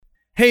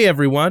Hey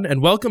everyone,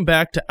 and welcome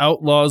back to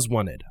Outlaws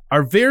Wanted.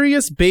 Our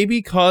various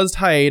baby-caused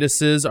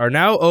hiatuses are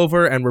now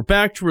over, and we're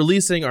back to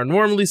releasing our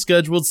normally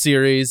scheduled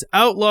series,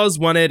 Outlaws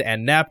Wanted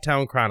and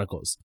Naptown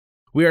Chronicles.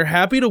 We are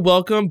happy to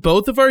welcome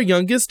both of our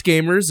youngest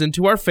gamers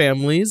into our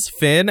families,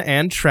 Finn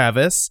and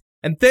Travis,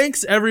 and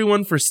thanks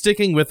everyone for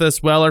sticking with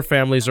us while our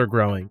families are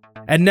growing.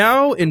 And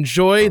now,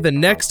 enjoy the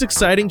next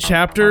exciting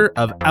chapter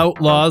of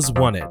Outlaws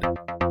Wanted.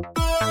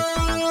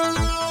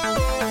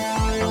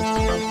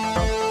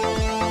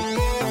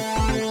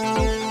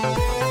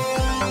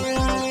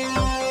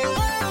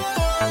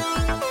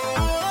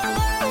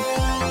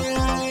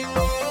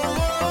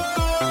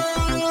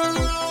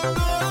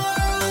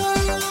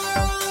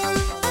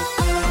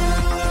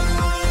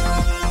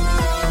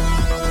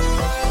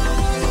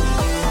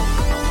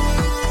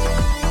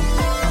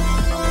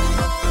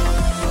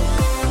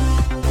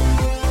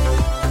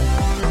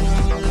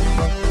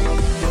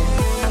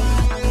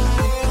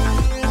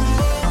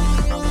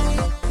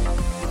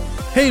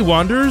 Hey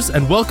Wanderers,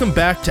 and welcome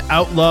back to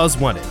Outlaws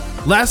Wanted.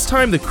 Last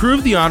time, the crew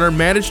of the Honor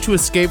managed to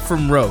escape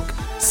from Rogue.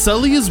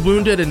 Sully is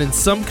wounded and in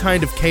some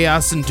kind of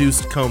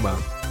chaos-induced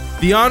coma.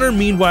 The Honor,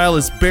 meanwhile,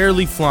 is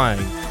barely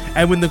flying,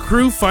 and when the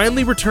crew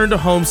finally returned to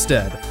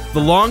Homestead,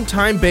 the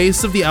longtime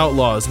base of the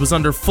Outlaws was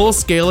under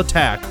full-scale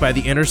attack by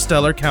the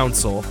Interstellar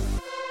Council.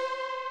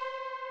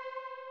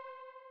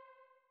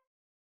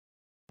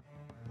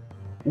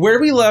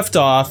 Where we left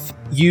off,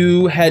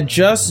 you had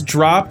just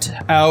dropped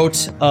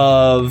out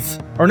of...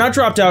 Or not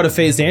dropped out of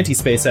phased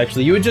anti-space,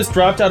 actually. You had just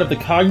dropped out of the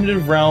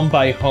cognitive realm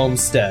by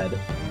Homestead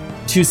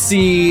to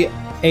see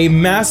a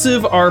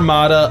massive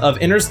armada of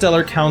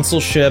Interstellar Council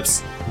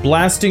ships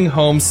blasting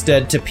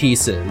Homestead to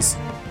pieces.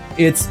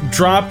 It's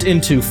dropped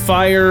into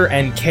fire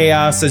and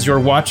chaos as you're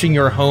watching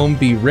your home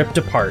be ripped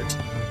apart.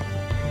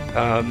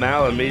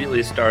 Mal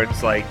immediately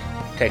starts,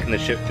 taking the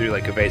ship through,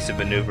 evasive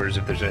maneuvers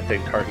if there's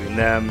anything targeting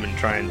them and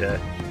trying to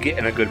get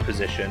in a good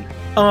position.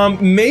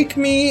 Make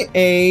me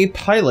a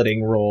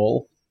piloting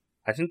roll.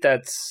 I think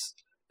is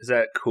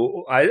that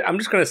cool? I'm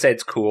just going to say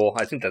it's cool.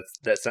 I think that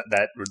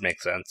would make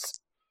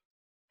sense.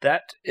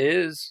 That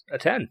is a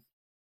 10.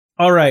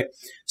 All right.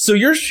 So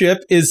your ship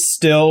is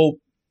still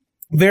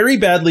very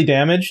badly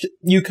damaged.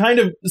 You kind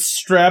of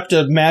strapped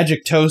a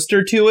magic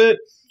toaster to it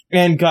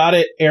and got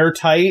it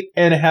airtight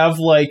and have,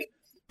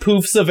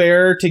 poofs of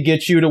air to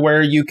get you to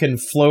where you can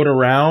float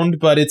around,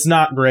 but it's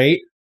not great.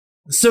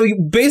 So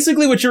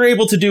basically what you're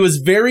able to do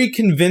is very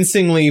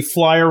convincingly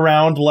fly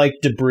around like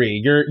debris.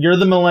 You're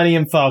the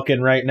Millennium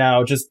Falcon right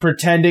now, just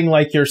pretending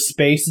like you're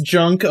space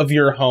junk of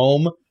your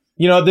home.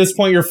 You know, at this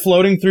point you're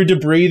floating through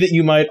debris that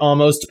you might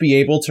almost be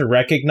able to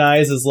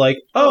recognize as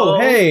oh,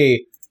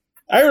 hey,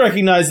 I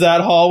recognize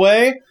that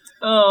hallway.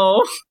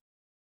 Oh.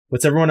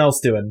 What's everyone else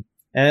doing?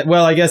 And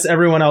well, I guess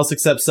everyone else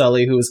except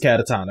Sully, who is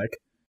catatonic.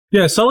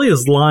 Yeah, Sully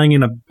is lying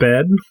in a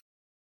bed.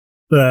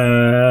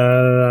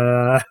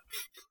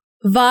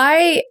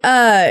 Vi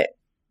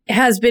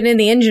has been in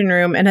the engine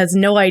room and has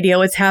no idea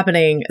what's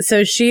happening.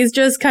 So she's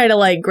just kind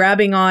of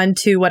grabbing on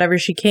to whatever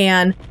she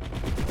can.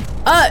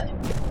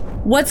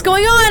 What's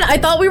going on? I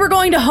thought we were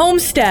going to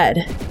Homestead.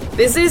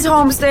 This is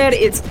Homestead.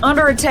 It's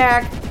under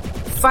attack.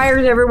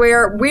 Fires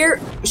everywhere.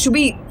 Should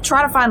we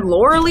try to find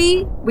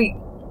Lauralee? We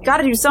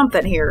gotta do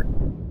something here.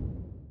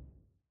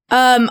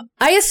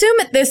 I assume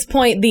at this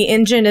point the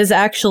engine is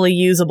actually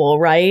usable,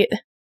 right?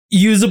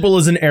 Usable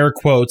is in air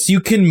quotes. You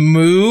can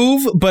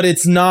move, but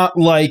it's not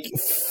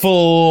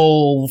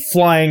full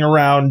flying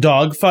around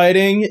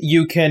dogfighting.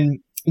 You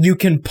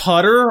can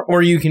putter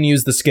or you can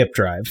use the skip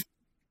drive.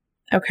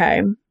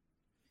 Okay.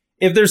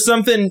 If there's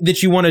something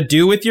that you want to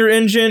do with your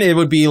engine, it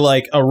would be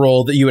a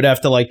roll that you would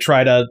have to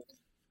try to,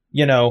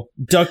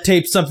 duct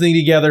tape something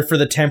together for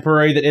the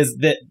temporary that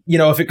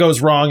if it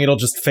goes wrong, it'll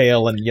just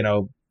fail and,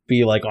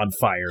 be on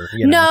fire.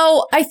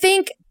 No, I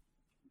think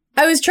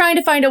I was trying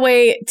to find a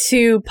way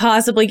to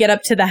possibly get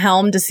up to the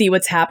helm to see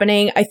what's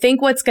happening. I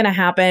think what's going to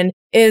happen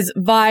is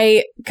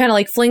Vi kind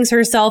of flings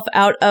herself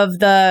out of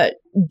the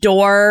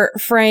door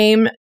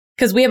frame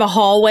because we have a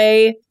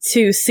hallway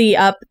to see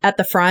up at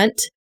the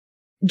front,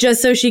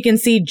 just so she can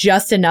see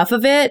just enough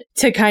of it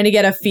to kind of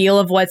get a feel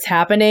of what's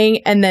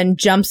happening, and then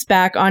jumps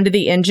back onto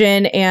the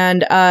engine,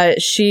 and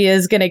she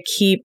is going to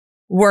keep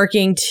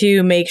working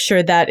to make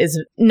sure that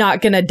is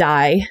not going to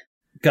die.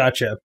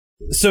 Gotcha.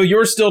 So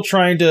you're still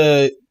trying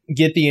to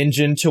get the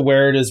engine to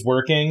where it is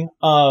working.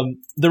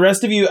 The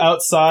rest of you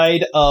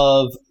outside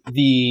of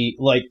the,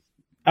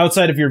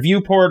 outside of your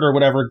viewport or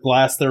whatever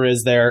glass there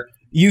is there,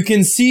 you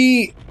can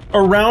see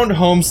around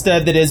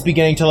Homestead that is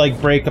beginning to,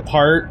 break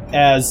apart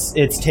as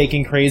it's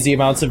taking crazy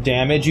amounts of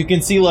damage. You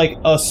can see,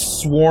 a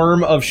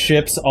swarm of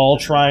ships all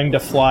trying to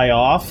fly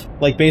off.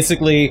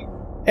 Basically,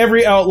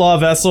 every outlaw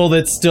vessel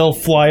that's still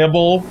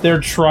flyable, they're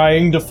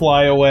trying to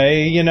fly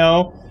away,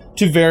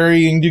 to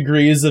varying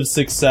degrees of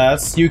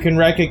success. You can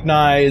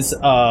recognize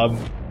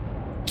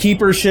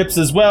keeper ships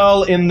as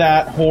well in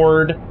that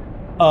horde,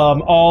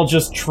 all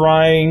just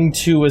trying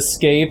to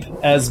escape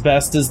as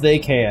best as they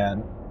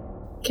can.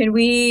 Can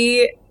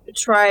we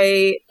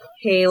try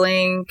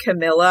hailing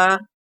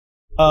Camilla?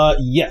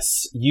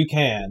 Yes, you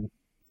can.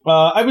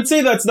 I would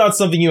say that's not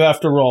something you have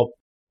to roll.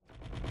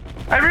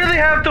 I really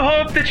have to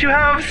hope that you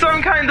have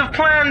some kind of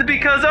plan,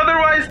 because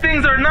otherwise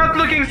things are not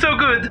looking so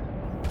good.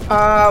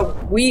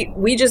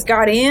 We just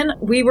got in.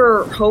 We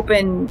were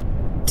hoping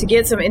to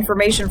get some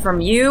information from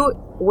you.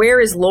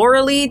 Where is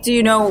Laura Lee? Do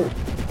you know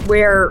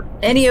where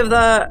any of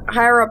the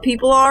higher up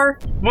people are?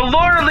 Well,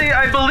 Laura Lee,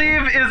 I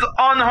believe, is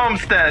on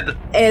Homestead.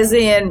 As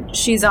in,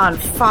 she's on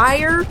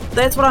fire?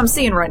 That's what I'm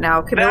seeing right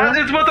now, Camilla.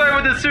 That is what I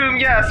would assume,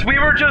 yes. We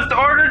were just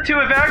ordered to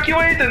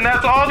evacuate, and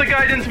that's all the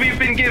guidance we've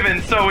been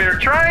given, so we're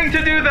trying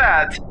to do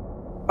that.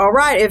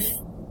 Alright,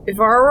 if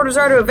our orders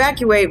are to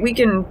evacuate, we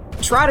can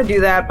try to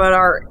do that, but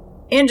our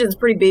engine's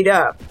pretty beat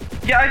up.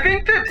 Yeah, I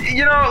think that,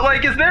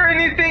 is there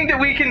anything that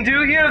we can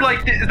do here?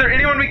 Like, is there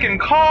anyone we can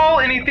call?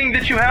 Anything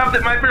that you have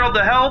that might be able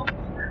to help?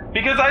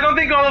 Because I don't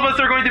think all of us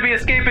are going to be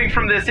escaping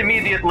from this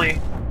immediately.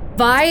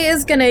 Vi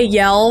is gonna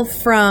yell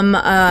from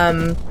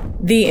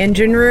the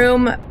engine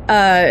room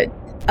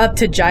up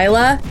to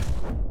Jyla.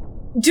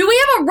 Do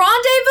we have a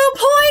rendezvous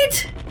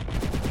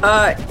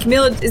point?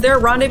 Camilla, is there a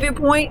rendezvous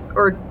point?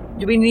 Or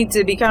do we need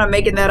to be kind of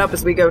making that up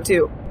as we go,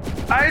 too?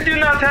 I do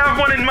not have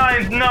one in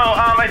mind, no.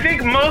 I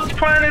think most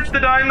planets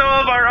that I know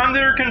of are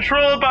under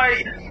control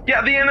by,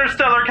 the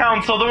Interstellar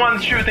Council, the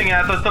ones shooting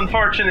at us,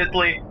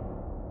 unfortunately.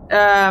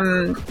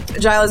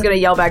 Jyla's gonna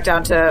yell back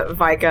down to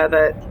Vika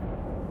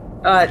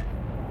that,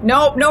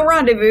 no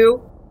rendezvous.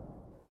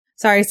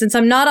 Sorry, since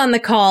I'm not on the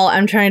call,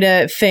 I'm trying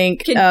to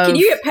think Can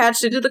you get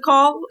patched into the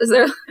call? Is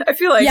there, I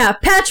feel like... Yeah,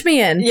 patch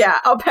me in. Yeah,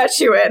 I'll patch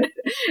you in.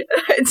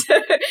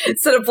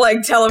 Instead of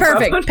playing telephone.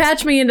 Perfect,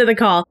 patch me into the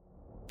call.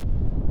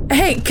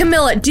 Hey,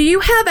 Camilla, do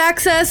you have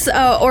access,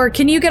 or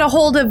can you get a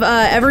hold of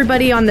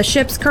everybody on the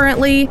ships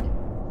currently?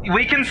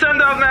 We can send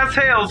out mass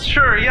hails,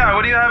 sure, yeah.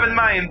 What do you have in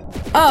mind?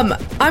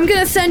 I'm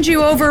gonna send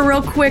you over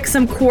real quick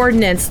some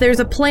coordinates. There's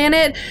a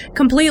planet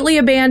completely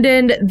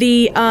abandoned.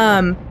 The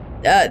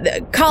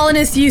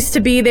colonists used to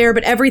be there,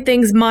 but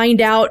everything's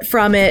mined out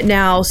from it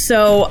now.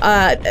 So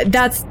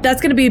that's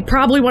gonna be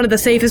probably one of the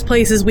safest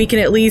places we can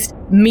at least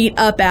meet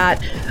up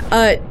at.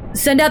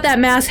 Send out that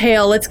mass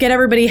hail. Let's get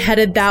everybody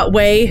headed that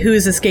way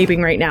who's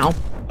escaping right now.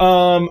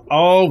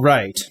 All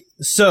right.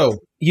 So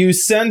you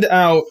send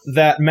out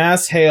that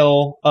mass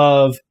hail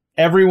of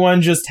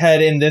everyone just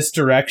head in this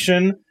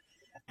direction,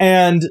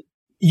 and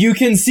you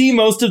can see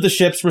most of the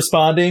ships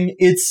responding.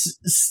 It's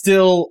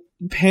still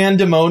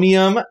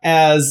pandemonium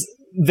as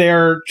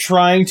they're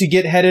trying to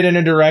get headed in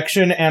a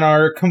direction and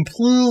are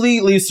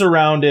completely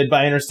surrounded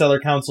by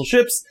Interstellar Council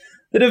ships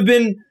that have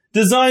been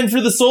designed for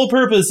the sole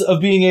purpose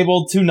of being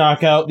able to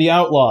knock out the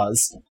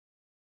Outlaws.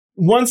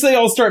 Once they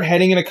all start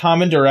heading in a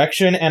common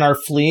direction and are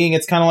fleeing,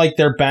 it's kind of like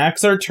their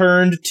backs are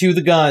turned to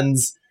the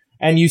guns,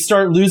 and you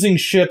start losing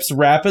ships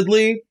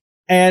rapidly,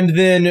 and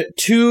then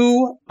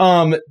two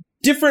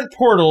different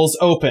portals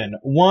open.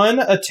 One,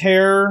 a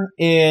tear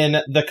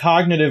in the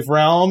cognitive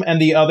realm, and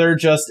the other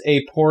just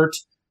a port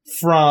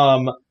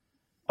from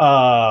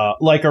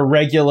like a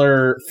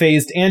regular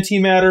phased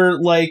antimatter,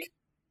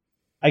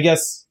 I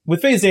guess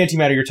with phased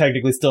antimatter, you're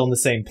technically still in the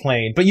same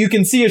plane, but you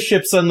can see a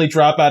ship suddenly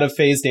drop out of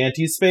phased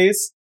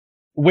anti-space.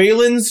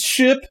 Wayland's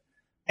ship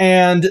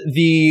and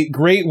the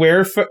Great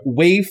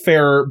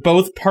Wayfarer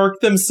both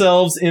park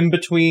themselves in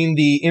between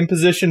the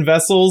Imposition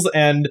vessels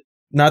and,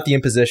 not the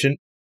Imposition,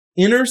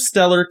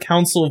 Interstellar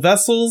Council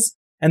vessels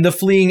and the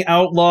fleeing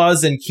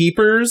Outlaws and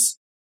Keepers.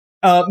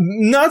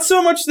 Not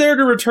so much there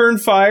to return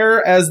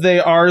fire as they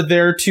are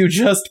there to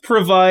just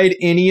provide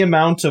any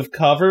amount of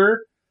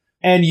cover.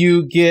 And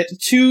you get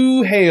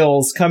two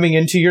hails coming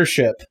into your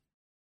ship.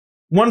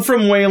 One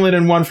from Wayland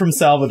and one from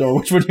Salvador.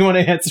 Which one do you want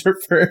to answer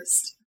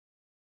first?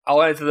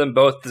 I'll answer them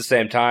both at the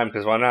same time,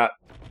 because why not?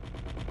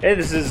 Hey,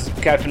 this is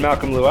Captain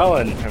Malcolm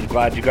Llewellyn. I'm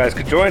glad you guys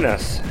could join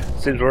us.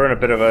 Seems we're in a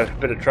bit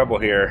of trouble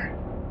here.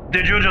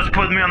 Did you just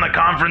put me on the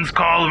conference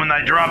call when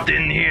I dropped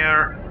in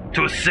here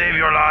to save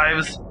your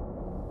lives?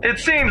 It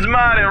seems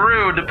mighty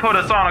rude to put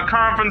us on a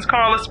conference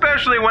call,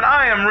 especially when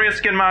I am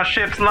risking my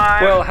ship's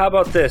life. Well, how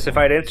about this? If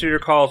I'd answer your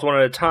calls one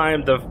at a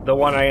time, the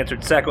one I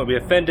answered second would be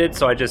offended,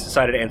 so I just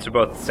decided to answer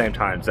both at the same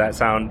time. Does that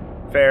sound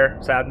fair?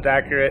 Sound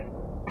accurate?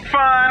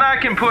 Fine, I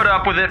can put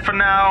up with it for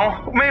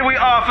now. May we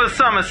offer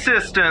some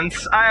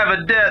assistance? I have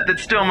a debt that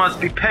still must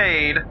be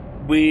paid.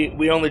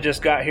 We only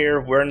just got here.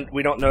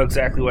 We don't know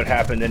exactly what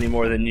happened any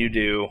more than you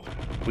do.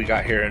 We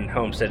got here and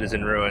Homestead is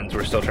in ruins.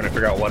 We're still trying to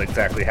figure out what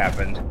exactly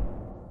happened.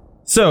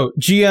 So,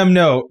 GM,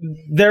 no.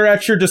 They're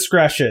at your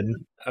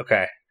discretion.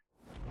 Okay.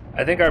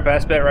 I think our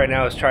best bet right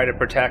now is try to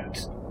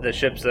protect the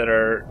ships that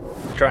are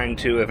trying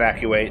to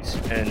evacuate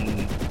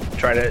and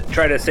try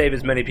to save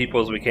as many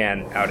people as we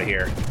can out of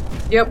here.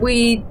 Yep,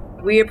 we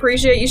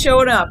appreciate you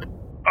showing up.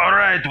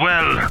 Alright,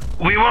 well,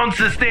 we won't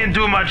sustain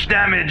too much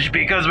damage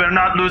because we're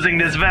not losing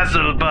this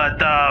vessel, but,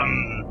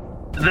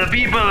 the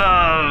people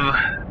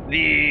of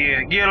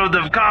the Guild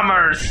of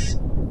Commerce,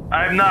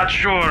 I'm not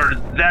sure.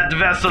 That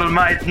vessel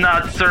might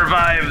not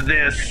survive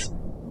this.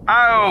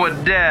 I owe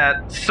a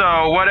debt,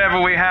 so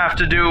whatever we have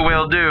to do,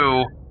 we'll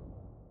do.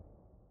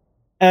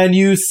 And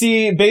you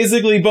see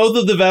basically both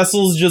of the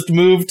vessels just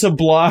move to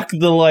block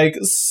the like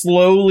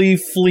slowly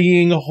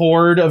fleeing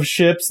horde of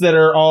ships that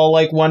are all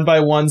like one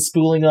by one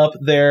spooling up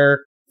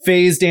their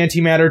phased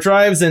antimatter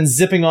drives and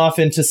zipping off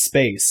into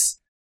space.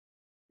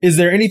 Is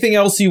there anything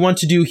else you want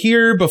to do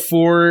here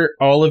before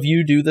all of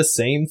you do the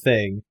same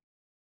thing?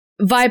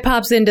 Vi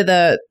pops into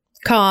the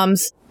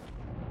comms.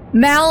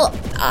 Mal,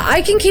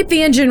 I can keep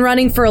the engine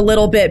running for a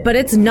little bit, but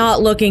it's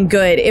not looking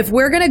good. If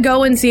we're gonna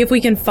go and see if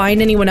we can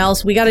find anyone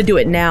else, we gotta do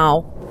it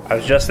now. I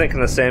was just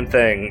thinking the same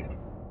thing.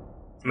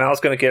 Mal's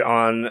gonna get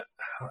on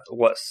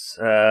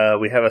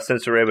we have a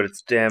sensor array, but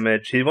it's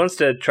damaged. He wants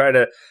to try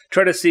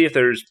to see if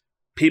there's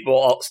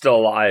people still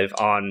alive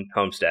on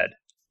Homestead.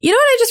 You know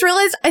what I just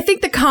realized? I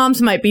think the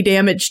comms might be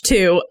damaged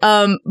too.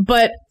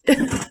 But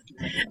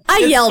I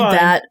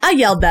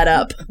yelled that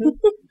up.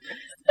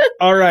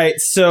 All right,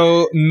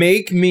 so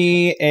make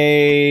me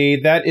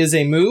that is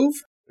a move?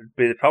 It'd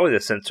be probably the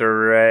sensor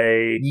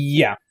array.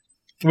 Yeah,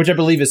 which I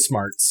believe is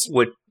smarts.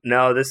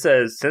 No, this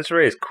says sensor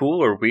array is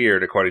cool or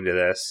weird according to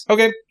this.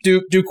 Okay,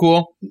 do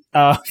cool.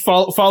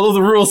 Follow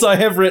the rules I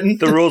have written.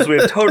 The rules we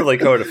have totally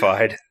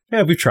codified.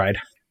 Yeah, we've tried.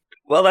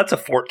 Well, that's a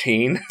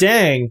 14.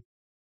 Dang.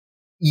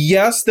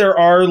 Yes, there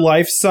are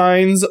life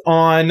signs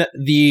on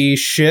the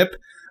ship,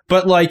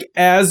 but like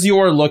as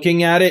you're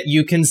looking at it,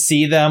 you can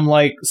see them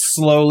like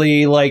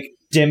slowly like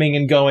dimming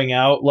and going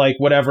out, like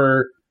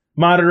whatever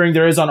monitoring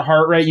there is on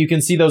heart rate, you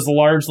can see those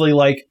largely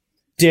like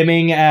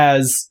dimming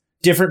as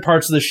different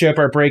parts of the ship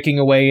are breaking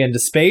away into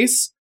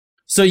space.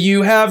 So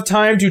you have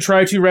time to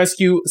try to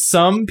rescue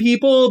some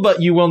people,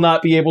 but you will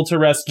not be able to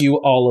rescue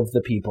all of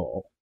the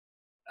people.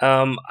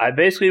 I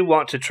basically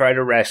want to try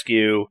to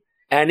rescue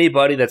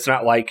anybody that's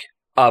not like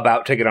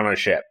about to get on a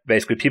ship.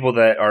 Basically, people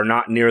that are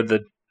not near the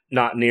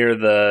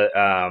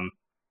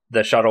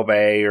shuttle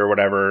bay or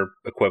whatever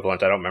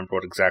equivalent. I don't remember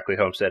what exactly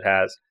Homestead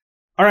has.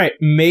 All right,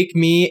 make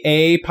me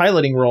a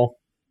piloting roll.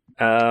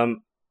 I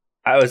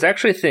was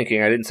actually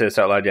thinking, I didn't say this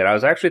out loud yet, I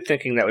was actually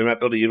thinking that we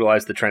might be able to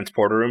utilize the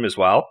transporter room as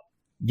well.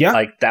 Yeah.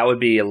 Like, that would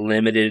be a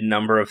limited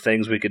number of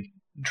things we could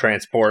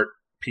transport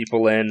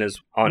people in as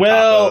on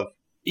top of.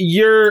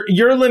 You're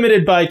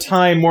limited by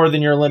time more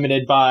than you're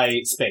limited by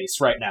space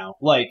right now.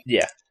 Like,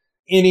 yeah.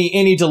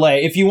 Any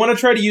delay. If you want to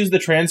try to use the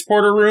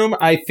transporter room,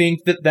 I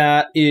think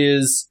that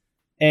is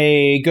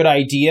a good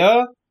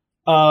idea.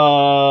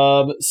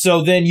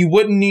 So then you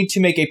wouldn't need to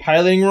make a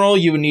piloting roll.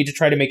 You would need to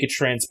try to make a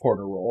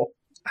transporter roll.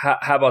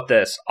 How about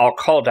this? I'll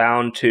call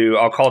down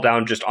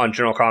just on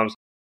general comms.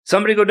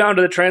 Somebody go down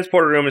to the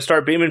transporter room and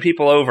start beaming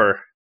people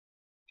over.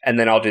 And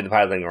then I'll do the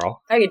piloting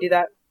roll. I could do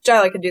that.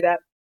 Jyla could do that.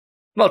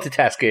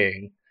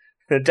 Multitasking.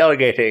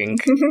 Delegating.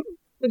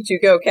 Look at you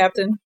go,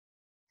 Captain.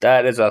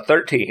 That is a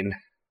 13.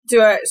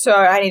 So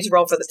I need to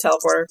roll for the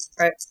teleporter,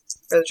 right?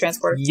 For the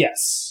transporter?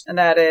 Yes. And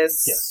that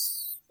is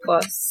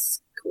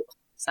plus. Cool.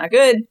 It's not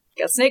good.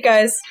 Got snake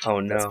eyes. Oh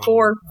no. That's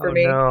 4 for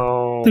me.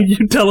 No.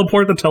 You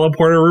teleport the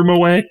teleporter room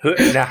away?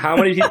 Now how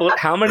many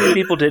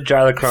people did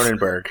Jyla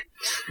Cronenberg?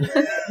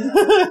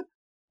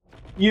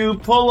 You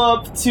pull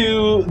up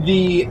to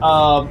the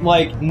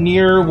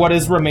near what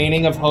is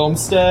remaining of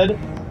Homestead,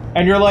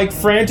 and you're like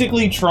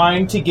frantically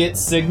trying to get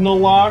signal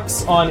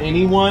locks on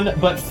anyone,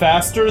 but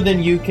faster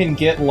than you can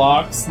get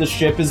locks, the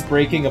ship is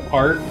breaking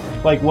apart,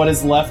 like what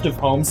is left of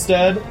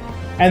Homestead.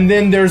 And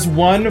then there's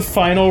one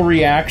final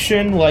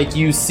reaction, like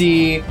you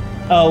see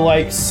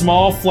a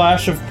small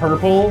flash of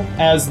purple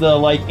as the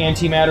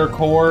antimatter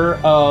core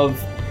of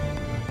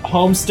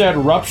Homestead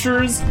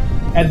ruptures,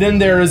 and then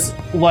there's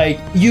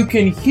you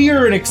can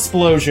hear an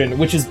explosion,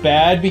 which is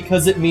bad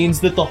because it means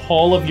that the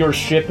hull of your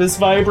ship is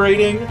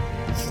vibrating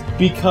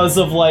because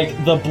of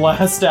the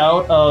blast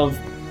out of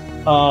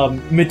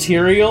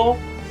material,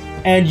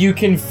 and you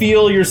can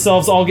feel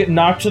yourselves all get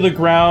knocked to the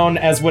ground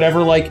as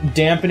whatever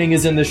dampening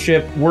is in the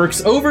ship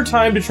works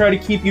overtime to try to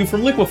keep you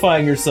from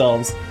liquefying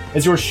yourselves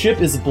as your ship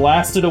is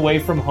blasted away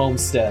from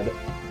Homestead,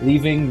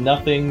 leaving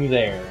nothing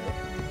there.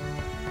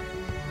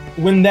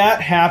 When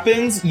that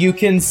happens, you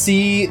can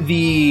see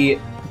the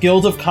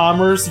Guild of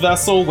Commerce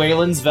vessel,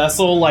 Wayland's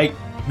vessel,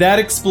 that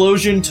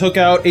explosion took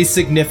out a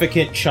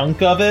significant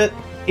chunk of it.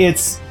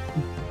 It's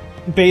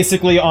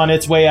basically on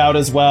its way out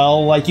as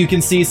well. You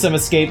can see some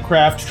escape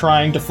craft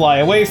trying to fly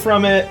away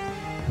from it,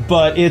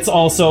 but it's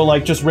also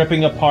just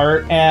ripping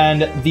apart,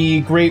 and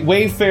the Great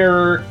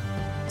Wayfarer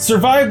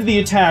survived the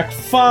attack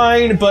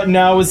fine, but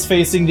now is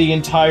facing the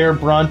entire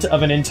brunt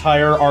of an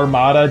entire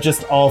armada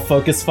just all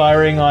focus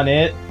firing on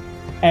it,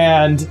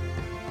 and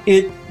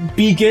it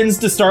begins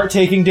to start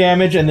taking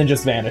damage and then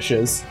just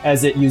vanishes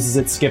as it uses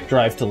its skip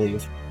drive to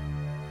leave.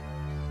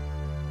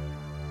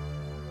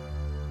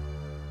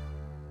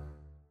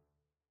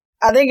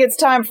 I think it's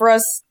time for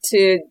us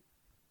to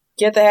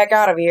get the heck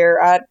out of here.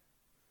 I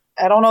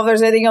don't know if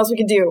there's anything else we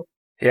can do.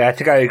 Yeah, I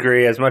think I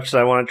agree. As much as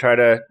I want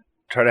to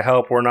try to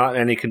help, we're not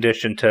in any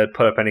condition to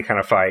put up any kind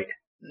of fight.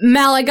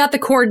 Mal, I got the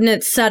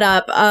coordinates set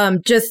up.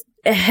 Just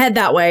head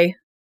that way.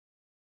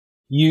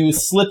 You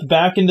slip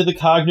back into the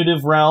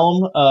cognitive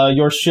realm,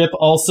 your ship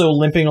also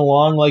limping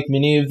along like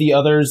many of the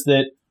others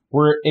that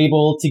we're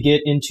able to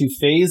get into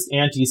phased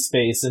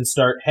anti-space and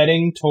start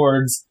heading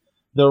towards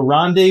the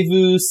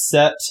rendezvous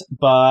set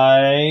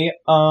by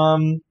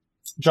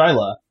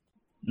Dryla.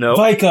 No.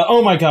 Vika,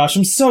 oh my gosh,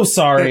 I'm so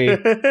sorry.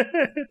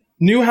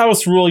 New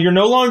house rule, you're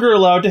no longer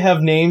allowed to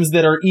have names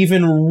that are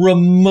even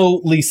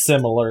remotely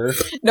similar.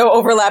 No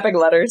overlapping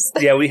letters.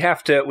 Yeah, we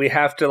have to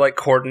like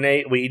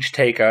coordinate. We each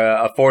take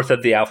a fourth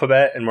of the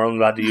alphabet, and we're only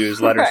allowed to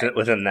use letters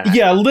within that.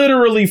 Yeah,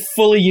 literally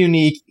fully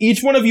unique.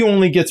 Each one of you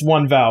only gets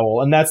one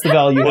vowel, and that's the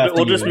vowel you have to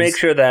We'll use. just make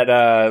sure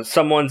that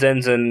someone's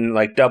ends in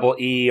like double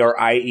E or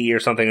IE or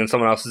something, and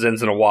someone else's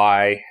ends in a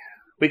Y.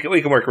 We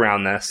can work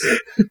around this.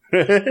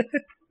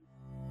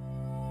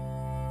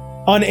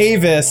 On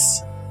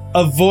Avis,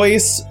 a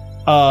voice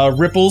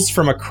ripples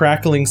from a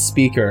crackling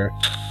speaker.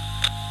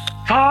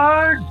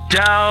 Far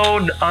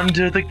down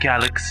under the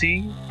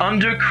galaxy,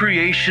 under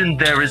creation,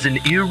 there is an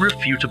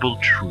irrefutable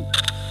truth.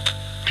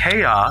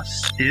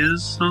 Chaos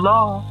is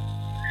law.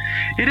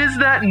 It is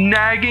that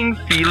nagging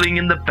feeling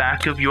in the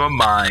back of your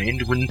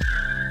mind when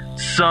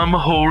some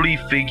holy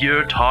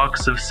figure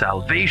talks of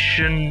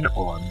salvation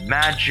or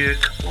magic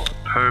or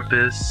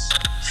purpose.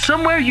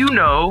 Somewhere you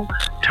know,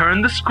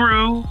 turn the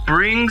screw,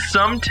 bring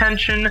some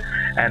tension,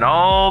 and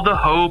all the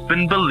hope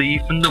and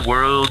belief in the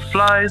world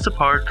flies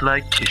apart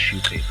like tissue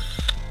paper.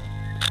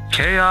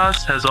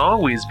 Chaos has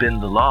always been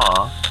the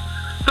law.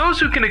 Those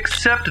who can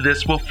accept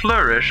this will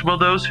flourish, while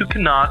those who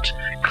cannot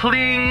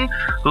cling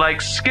like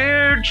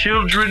scared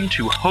children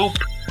to hope,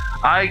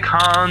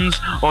 icons,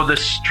 or the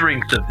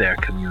strength of their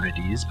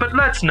communities. But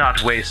let's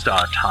not waste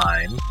our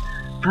time.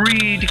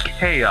 Breed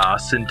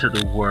chaos into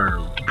the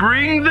world.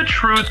 Bring the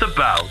truth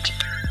about.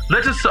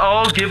 Let us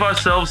all give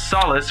ourselves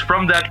solace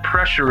from that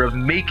pressure of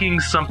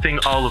making something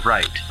all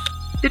right.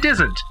 It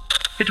isn't.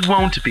 It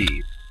won't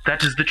be.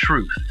 That is the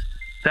truth.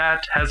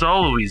 That has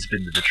always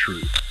been the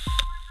truth.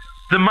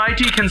 The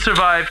mighty can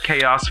survive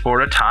chaos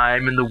for a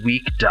time and the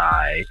weak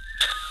die.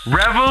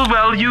 Revel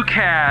while you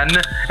can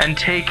and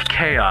take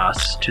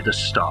chaos to the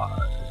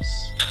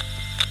stars.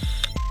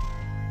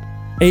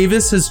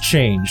 Avis has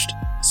changed.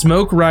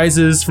 Smoke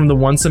rises from the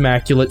once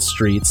immaculate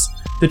streets.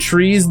 The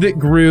trees that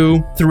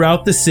grew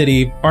throughout the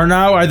city are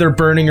now either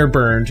burning or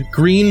burned,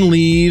 green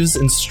leaves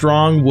and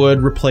strong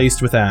wood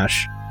replaced with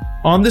ash.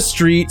 On the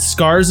street,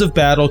 scars of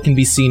battle can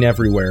be seen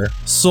everywhere.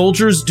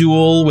 Soldiers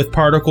duel with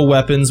particle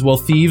weapons while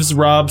thieves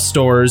rob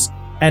stores,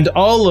 and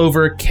all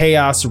over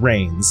chaos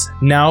reigns,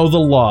 now the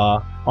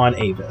law on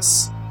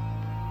Avis.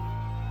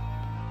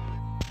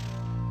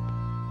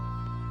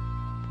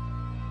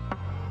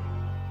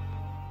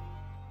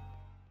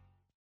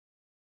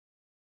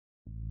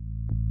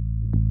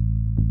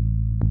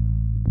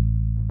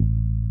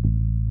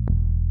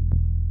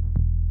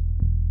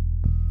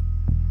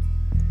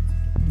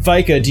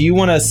 Vika, do you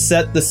want to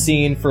set the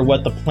scene for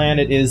what the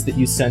planet is that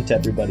you sent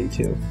everybody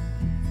to?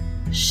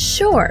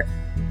 Sure.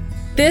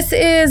 This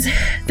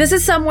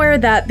is somewhere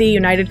that the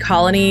United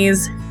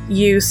Colonies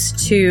used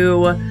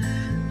to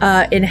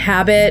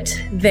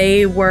inhabit.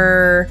 They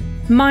were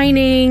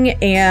mining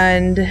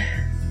and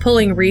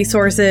pulling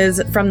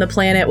resources from the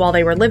planet while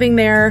they were living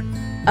there.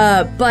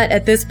 But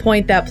at this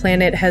point, that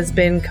planet has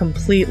been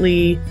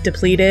completely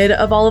depleted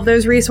of all of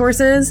those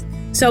resources.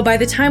 So by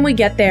the time we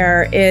get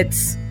there,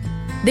 it's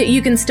that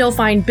you can still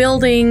find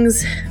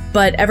buildings,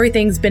 but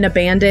everything's been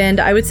abandoned.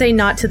 I would say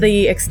not to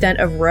the extent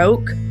of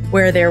Roke,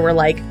 where there were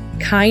like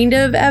kind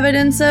of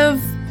evidence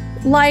of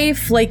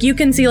life. Like you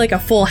can see like a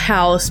full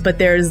house, but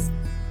there's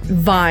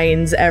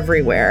vines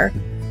everywhere.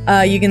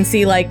 You can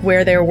see like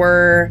where there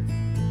were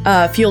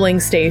fueling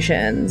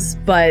stations,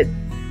 but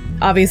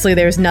obviously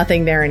there's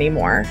nothing there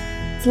anymore.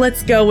 So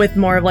let's go with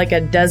more of like a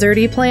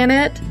deserty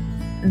planet.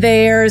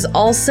 There's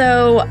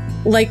also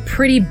like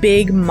pretty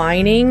big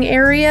mining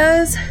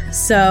areas,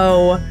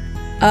 so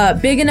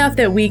big enough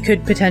that we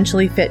could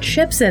potentially fit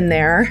ships in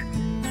there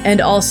and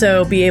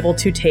also be able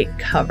to take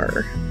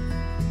cover.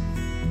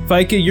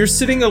 Vika, you're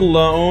sitting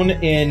alone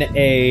in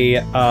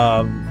a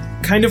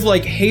kind of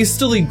like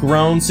hastily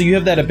grown, so you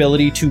have that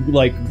ability to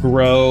like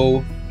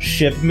grow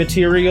ship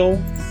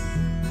material.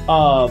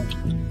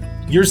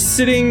 You're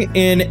sitting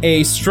in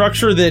a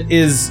structure that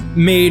is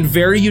made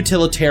very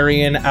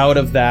utilitarian out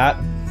of that.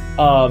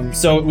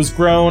 So it was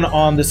grown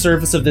on the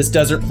surface of this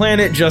desert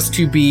planet just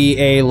to be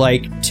a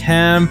like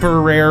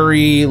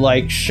temporary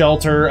like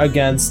shelter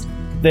against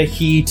the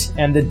heat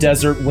and the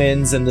desert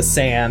winds and the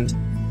sand.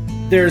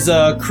 There's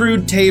a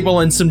crude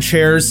table and some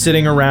chairs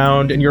sitting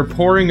around, and you're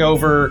poring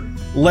over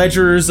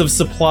ledgers of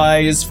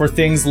supplies for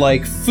things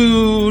like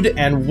food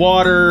and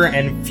water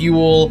and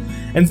fuel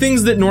and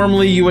things that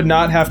normally you would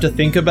not have to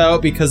think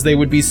about because they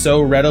would be so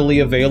readily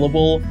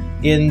available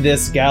in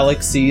this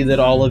galaxy that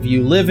all of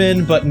you live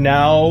in, but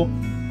now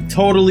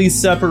totally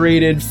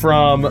separated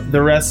from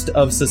the rest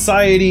of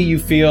society. You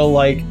feel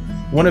like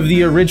one of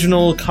the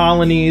original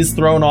colonies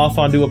thrown off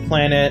onto a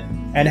planet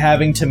and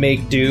having to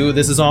make do.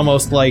 This is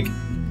almost like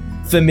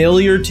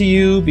familiar to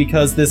you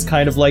because this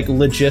kind of like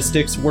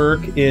logistics work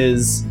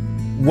is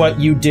what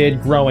you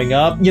did growing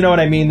up. You know what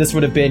I mean? This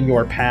would have been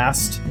your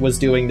past, was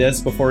doing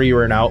this before you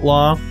were an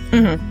outlaw.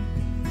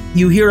 Mm-hmm.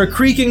 You hear a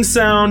creaking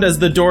sound as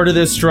the door to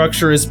this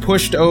structure is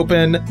pushed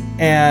open,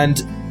 and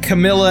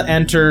Camilla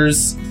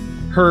enters,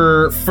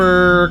 her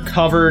fur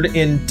covered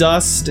in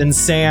dust and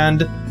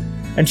sand,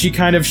 and she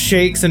kind of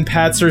shakes and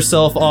pats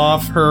herself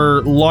off,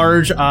 her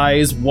large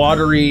eyes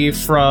watery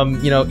from,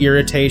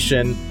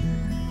 irritation.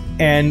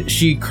 And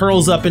she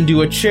curls up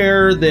into a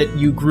chair that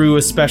you grew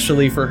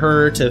especially for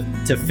her to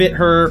fit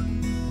her,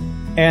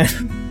 and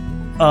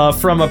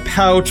from a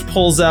pouch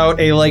pulls out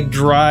a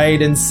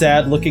dried and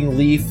sad looking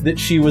leaf that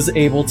she was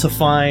able to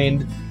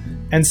find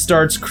and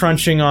starts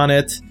crunching on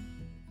it.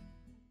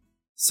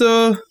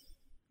 So,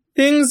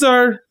 things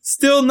are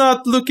still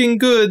not looking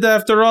good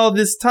after all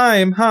this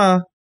time,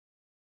 huh?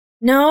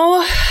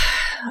 No,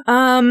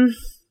 I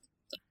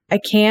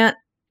can't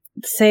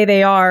say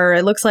they are.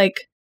 It looks like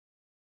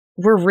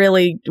we're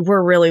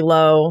really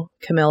low,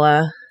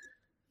 Camilla.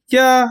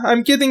 Yeah,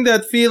 I'm getting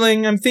that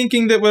feeling. I'm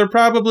thinking that we're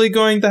probably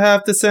going to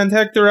have to send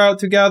Hector out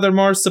to gather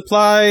more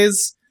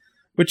supplies,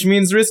 which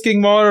means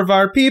risking more of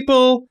our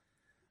people,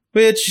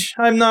 which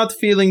I'm not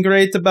feeling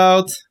great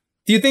about.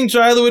 Do you think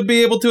Jyla would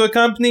be able to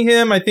accompany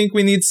him? I think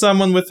we need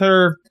someone with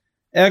her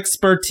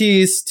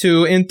expertise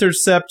to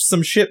intercept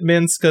some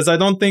shipments, because I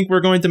don't think we're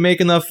going to make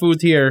enough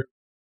food here.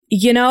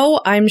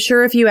 I'm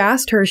sure if you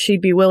asked her,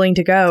 she'd be willing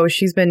to go.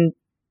 She's been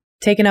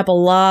taking up a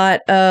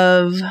lot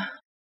of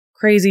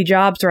crazy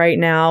jobs right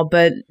now,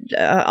 but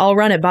I'll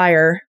run it by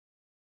her.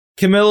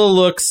 Camilla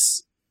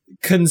looks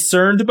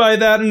concerned by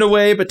that in a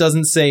way, but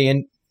doesn't say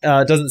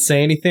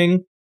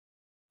anything.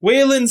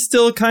 Waylon's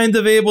still kind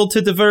of able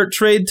to divert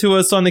trade to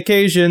us on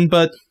occasion,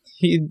 but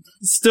he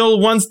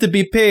still wants to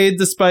be paid,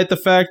 despite the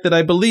fact that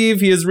I believe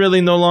he is really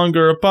no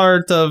longer a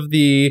part of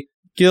the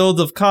Guild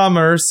of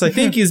Commerce. I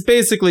think he's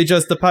basically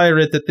just a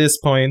pirate at this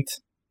point.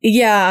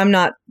 Yeah, I'm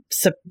not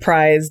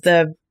surprised.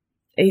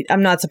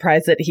 I'm not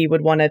surprised that he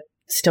would want to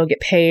still get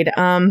paid.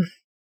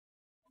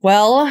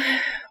 Well,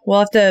 we'll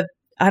have to,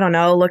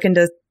 look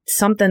into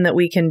something that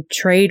we can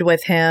trade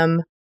with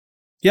him.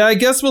 Yeah, I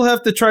guess we'll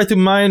have to try to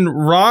mine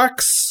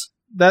rocks.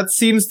 That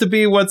seems to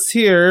be what's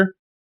here.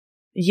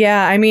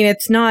 Yeah, I mean,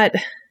 it's not...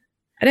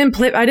 I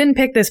didn't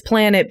pick this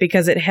planet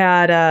because it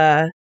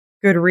had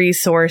good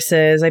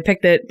resources. I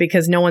picked it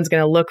because no one's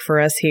going to look for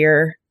us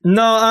here.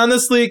 No,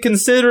 honestly,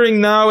 considering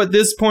now at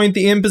this point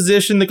the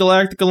Imposition, the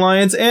Galactic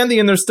Alliance, and the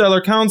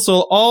Interstellar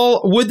Council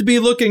all would be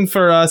looking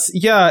for us,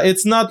 yeah,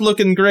 it's not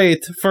looking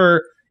great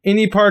for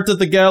any part of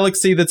the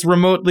galaxy that's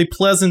remotely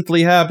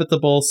pleasantly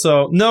habitable,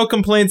 so no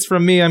complaints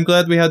from me. I'm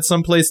glad we had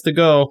some place to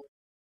go.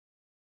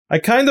 I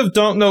kind of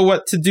don't know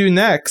what to do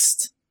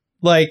next.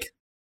 I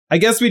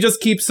guess we just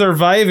keep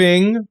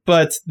surviving,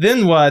 but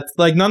then what?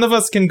 None of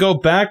us can go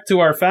back to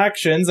our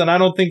factions, and I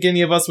don't think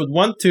any of us would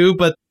want to,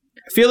 but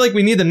I feel like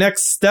we need the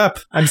next step.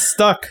 I'm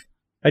stuck.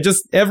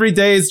 Every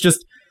day is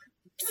just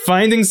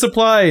finding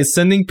supplies,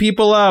 sending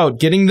people out,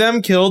 getting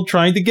them killed,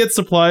 trying to get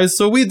supplies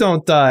so we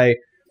don't die.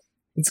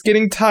 It's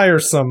getting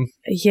tiresome.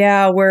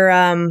 Yeah,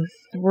 we're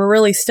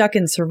really stuck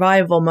in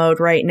survival mode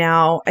right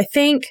now. I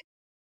think...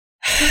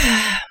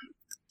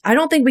 I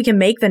don't think we can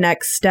make the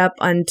next step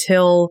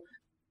until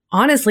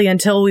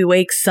we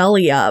wake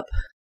Sully up.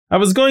 I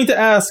was going to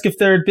ask if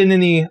there had been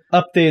any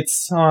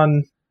updates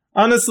on...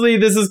 Honestly,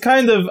 this is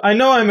kind of... I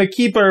know I'm a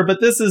keeper, but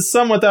this is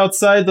somewhat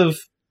outside of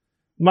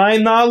my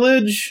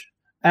knowledge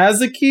as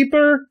a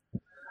keeper.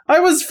 I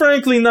was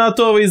frankly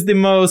not always the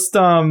most,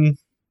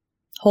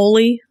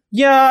 holy?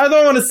 Yeah, I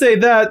don't want to say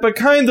that, but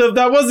kind of,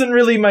 that wasn't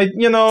really my...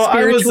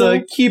 I was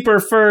a keeper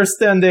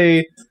first and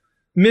a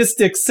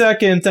mystic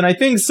second, and I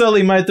think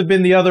Sully might have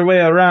been the other way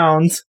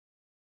around.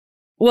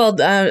 Well,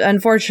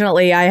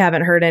 unfortunately, I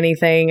haven't heard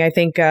anything. I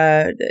think...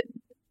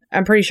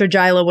 I'm pretty sure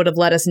Jyla would have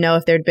let us know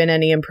if there'd been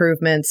any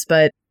improvements,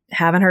 but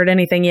haven't heard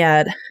anything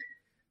yet.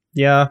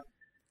 Yeah.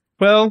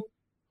 Well,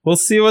 we'll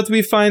see what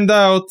we find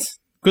out.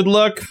 Good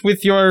luck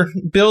with your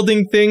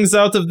building things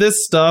out of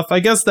this stuff. I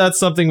guess that's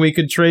something we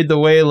could trade to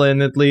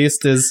Waylon, at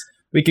least, is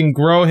we can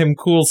grow him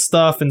cool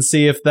stuff and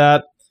see if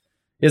that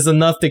is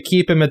enough to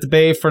keep him at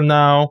bay for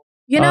now.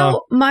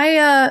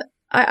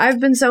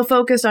 I've been so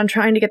focused on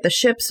trying to get the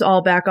ships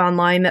all back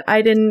online that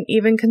I didn't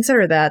even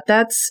consider that.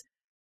 That's...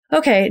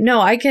 Okay,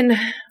 no, I can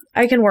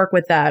work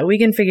with that. We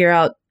can figure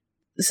out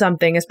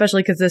something,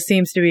 especially because this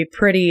seems to be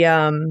pretty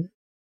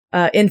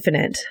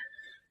infinite.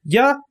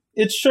 Yeah,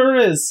 it sure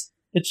is.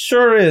 It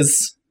sure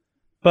is.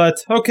 But,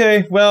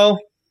 okay, well,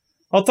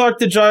 I'll talk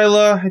to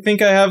Jyla. I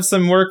think I have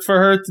some work for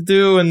her to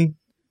do, and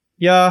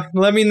yeah,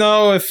 let me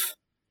know if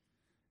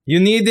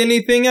you need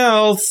anything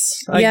else,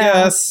 I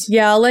guess.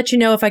 Yeah, I'll let you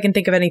know if I can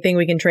think of anything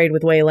we can trade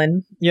with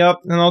Waylon. Yep,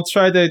 and I'll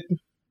try to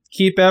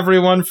keep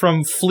everyone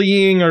from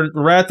fleeing or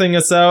ratting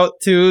us out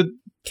to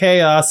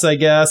chaos, I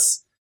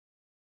guess.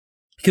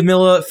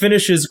 Camilla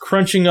finishes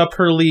crunching up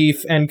her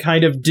leaf and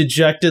kind of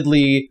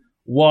dejectedly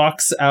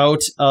walks out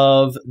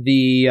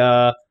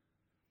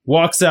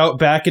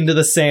back into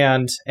the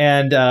sand.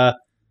 And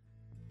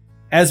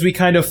as we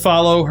kind of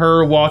follow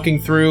her walking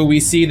through, we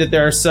see that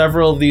there are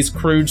several of these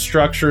crude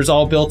structures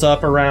all built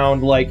up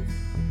around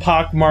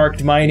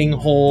pockmarked mining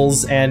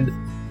holes and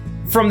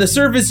from the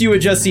surface, you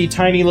would just see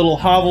tiny little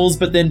hovels,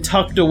 but then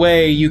tucked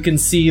away, you can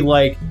see,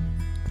 like,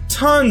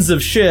 tons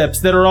of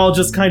ships that are all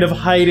just kind of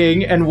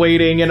hiding and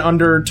waiting and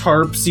under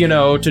tarps, you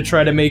know, to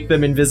try to make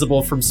them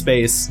invisible from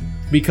space,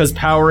 because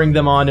powering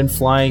them on and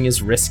flying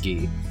is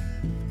risky.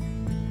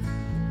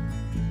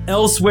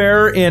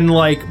 Elsewhere, in,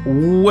 like,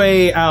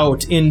 way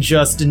out in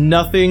just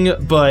nothing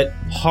but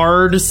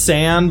hard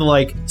sand,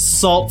 like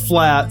salt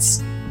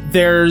flats,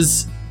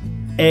 there's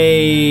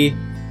a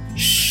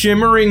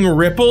shimmering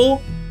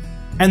ripple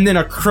and then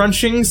a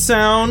crunching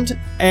sound,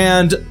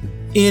 and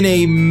in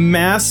a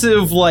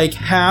massive, like,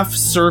 half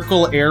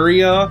circle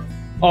area,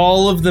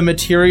 all of the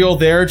material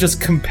there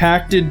just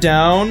compacted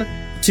down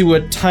to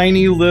a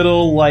tiny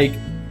little, like,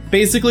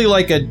 basically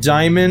like a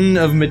diamond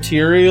of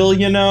material,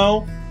 you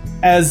know,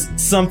 as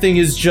something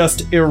is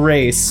just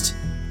erased.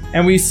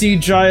 And we see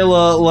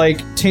Jyla,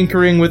 like,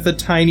 tinkering with a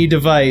tiny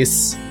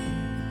device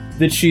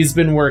that she's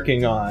been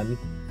working on.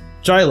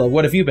 Jyla,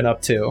 what have you been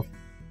up to?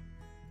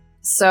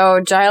 So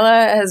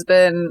Jyla has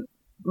been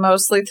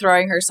mostly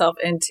throwing herself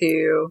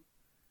into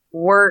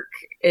work,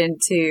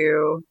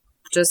 into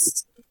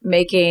just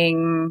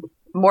making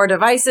more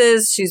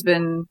devices. She's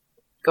been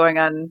going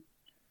on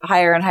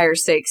higher and higher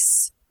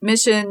stakes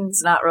missions,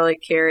 not really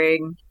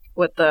caring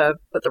what the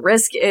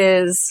risk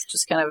is,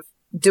 just kind of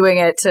doing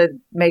it to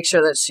make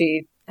sure that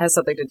she has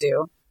something to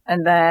do.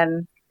 And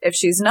then if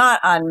she's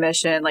not on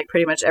mission, like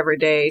pretty much every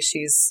day,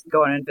 she's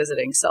going and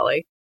visiting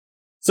Sully.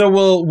 So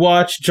we'll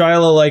watch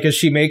Jyla, like, as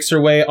she makes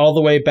her way all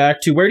the way back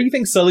to, where do you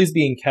think Sully's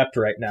being kept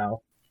right now?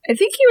 I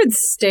think he would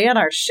stay on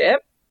our ship.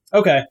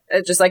 Okay.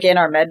 Just like in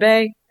our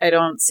medbay. I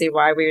don't see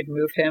why we would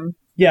move him.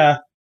 Yeah.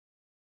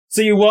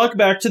 So you walk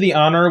back to the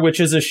Honor,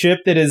 which is a ship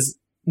that is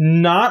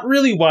not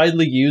really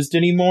widely used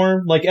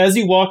anymore. Like, as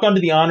you walk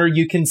onto the Honor,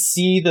 you can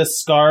see the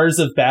scars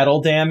of battle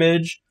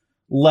damage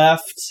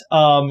left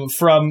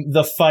from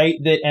the fight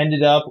that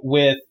ended up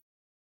with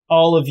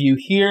all of you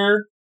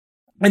here.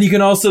 And you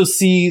can also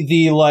see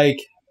the, like,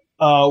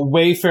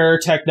 Wayfarer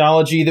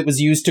technology that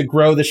was used to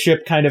grow the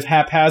ship kind of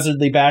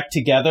haphazardly back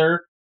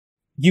together.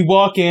 You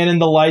walk in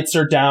and the lights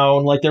are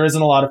down, like there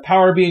isn't a lot of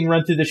power being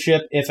run through the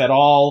ship, if at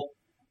all.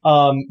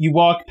 You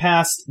walk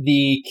past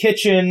the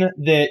kitchen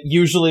that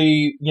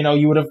usually, you know,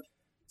 you would have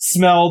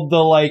smelled the,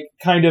 like,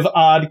 kind of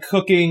odd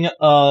cooking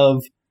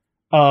of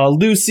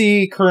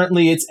Lucy.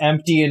 Currently it's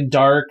empty and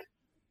dark.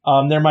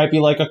 There might be,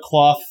 like, a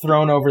cloth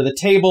thrown over the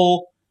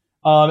table.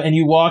 And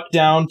you walk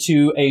down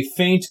to a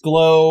faint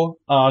glow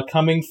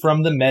coming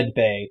from the med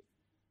bay,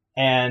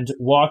 and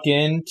walk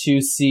in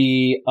to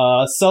see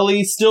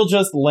Sully still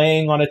just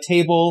laying on a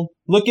table,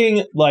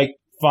 looking, like,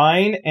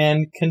 fine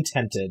and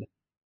contented.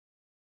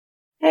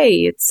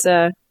 Hey,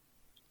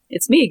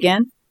 it's me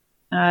again.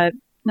 Not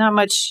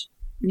much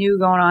new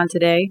going on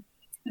today.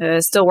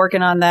 Still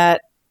working on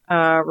that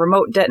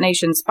remote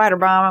detonation spider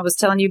bomb I was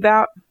telling you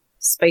about.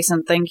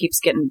 Spacing thing keeps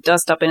getting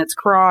dust up in its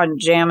craw and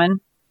jamming.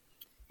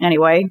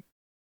 Anyway,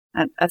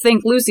 I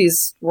think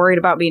Lucy's worried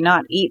about me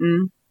not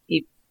eating.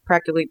 He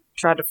practically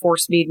tried to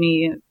force feed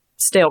me a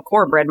stale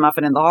cornbread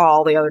muffin in the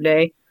hall the other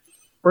day.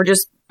 We're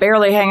just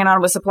barely hanging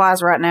on with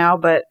supplies right now,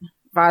 but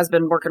Vi's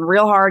been working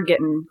real hard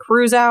getting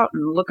crews out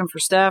and looking for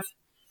stuff.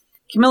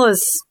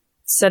 Camilla's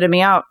setting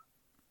me out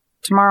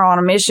tomorrow on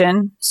a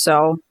mission,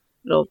 so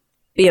it'll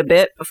be a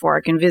bit before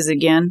I can visit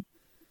again.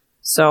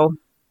 So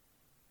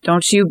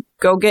don't you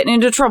go getting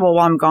into trouble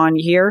while I'm gone,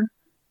 you hear?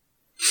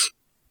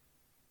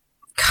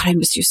 God, I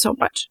miss you so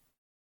much.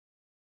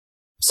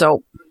 So,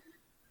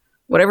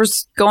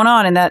 whatever's going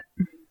on in that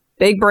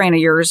big brain of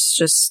yours,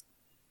 just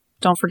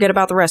don't forget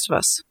about the rest of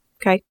us,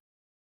 okay?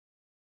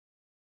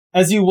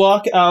 As you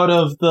walk out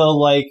of the,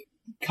 like,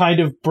 kind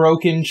of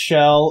broken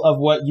shell of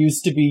what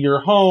used to be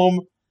your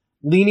home,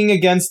 leaning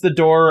against the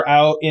door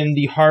out in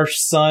the harsh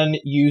sun,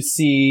 you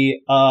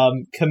see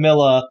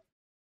Camilla.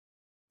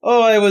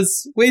 Oh, I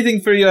was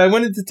waiting for you. I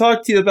wanted to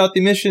talk to you about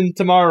the mission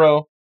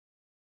tomorrow.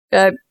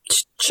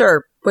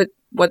 Sure.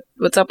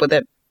 What's up with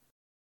it?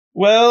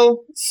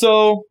 Well,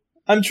 so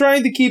I'm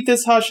trying to keep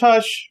this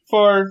hush-hush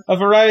for a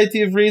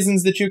variety of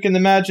reasons that you can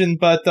imagine,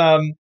 but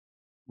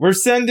we're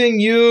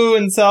sending you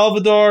and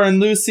Salvador and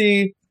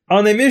Lucy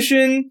on a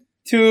mission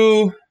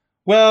to,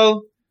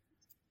 well,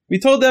 we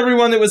told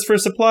everyone it was for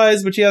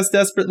supplies, which yes,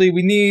 desperately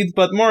we need,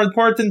 but more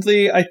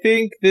importantly, I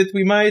think that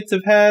we might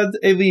have had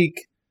a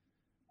leak.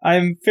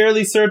 I'm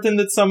fairly certain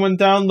that someone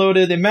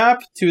downloaded a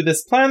map to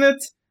this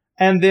planet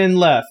and then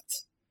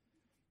left.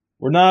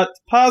 We're not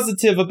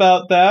positive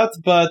about that,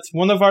 but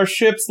one of our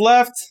ships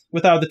left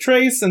without a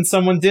trace, and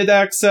someone did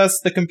access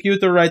the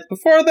computer right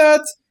before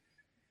that,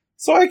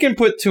 so I can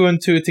put two and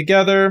two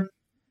together.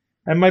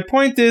 And my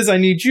point is, I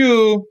need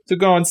you to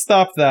go and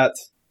stop that.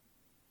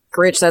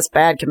 Gritch, that's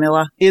bad,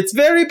 Camilla. It's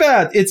very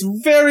bad. It's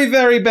very,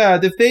 very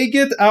bad. If they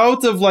get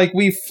out of, like,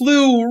 we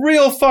flew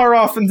real far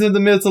off into the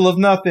middle of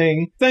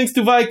nothing, thanks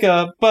to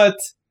Vika, but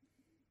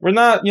we're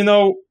not, you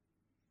know,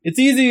 it's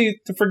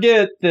easy to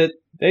forget that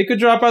they could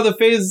drop out of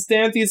phase to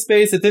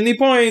anti-space at any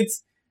point,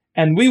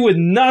 and we would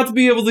not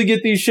be able to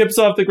get these ships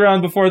off the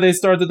ground before they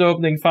started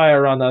opening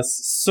fire on us.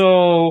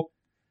 So,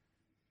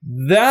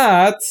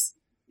 That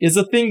is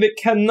a thing that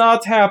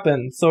cannot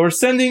happen. So we're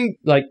sending,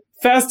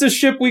 fastest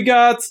ship we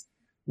got.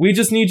 We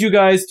just need you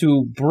guys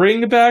to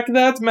bring back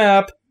that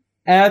map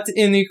at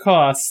any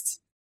cost.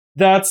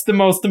 That's the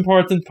most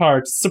important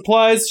part.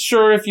 Supplies,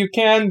 sure, if you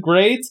can,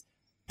 great.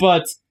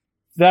 But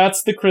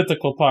that's the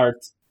critical part.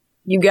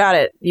 You got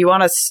it. You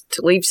want us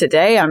to leave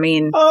today? I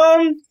mean...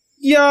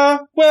 Yeah,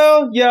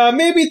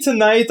 maybe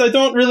tonight. I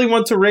don't really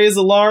want to raise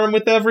alarm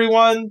with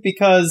everyone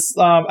because,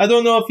 I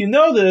don't know if you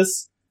know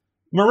this,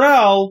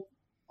 morale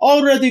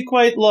already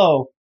quite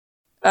low.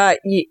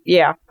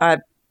 Yeah, I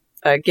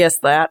guess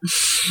that.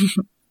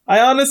 I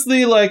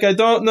honestly, I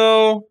don't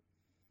know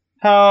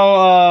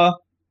how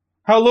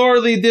Laura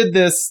Lee did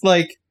this.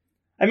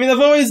 I've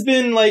always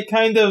been,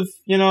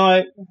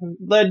 I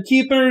led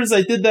keepers,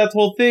 I did that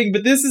whole thing,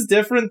 but this is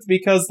different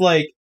because,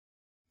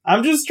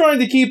 I'm just trying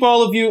to keep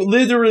all of you,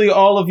 literally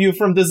all of you,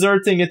 from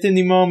deserting at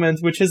any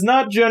moment, which has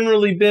not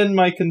generally been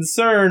my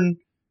concern.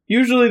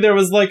 Usually there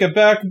was, a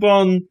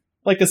backbone,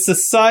 a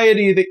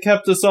society that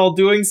kept us all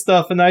doing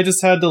stuff, and I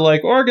just had to,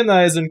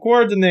 organize and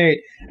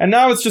coordinate. And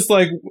now it's just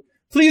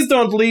please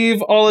don't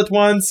leave all at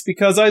once,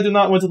 because I do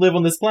not want to live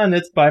on this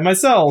planet by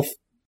myself.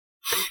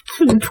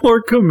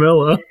 Poor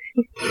Camilla.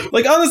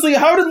 Honestly,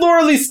 how did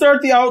Laura Lee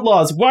start the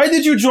Outlaws? Why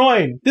did you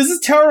join? This is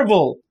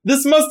terrible.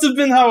 This must have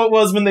been how it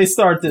was when they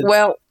started.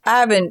 Well, I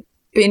haven't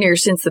been here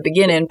since the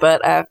beginning,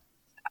 but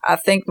I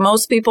think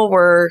most people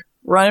were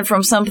running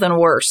from something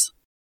worse.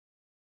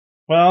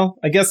 Well,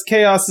 I guess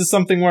chaos is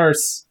something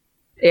worse.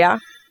 Yeah.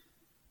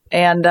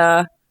 And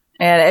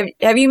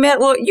have you met,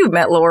 you've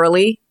met Laura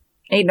Lee.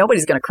 Ain't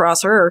nobody's gonna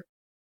cross her.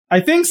 I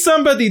think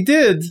somebody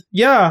did,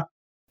 yeah.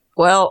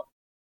 Well,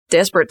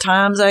 desperate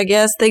times, I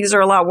guess. Things are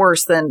a lot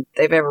worse than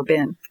they've ever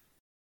been.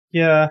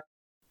 Yeah.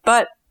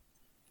 But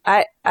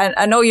I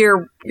know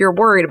you're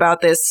worried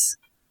about this,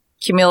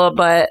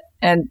 Camilla,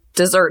 and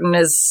deserting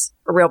is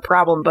a real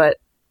problem, but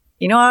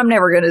I'm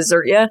never going to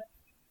desert you.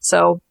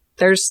 So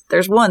there's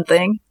one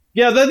thing.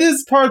 Yeah, that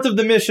is part of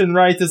the mission,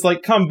 right? Is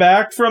come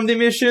back from the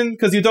mission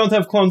because you don't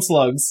have clone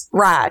slugs.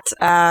 Right.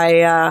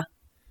 I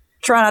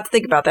try not to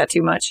think about that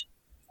too much.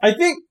 I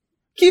think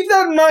keep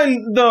that in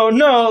mind, though.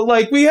 No,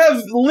 we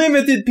have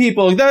limited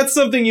people. That's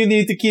something you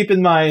need to keep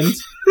in mind.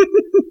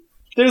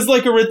 There's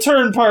a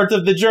return part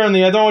of the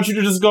journey. I don't want you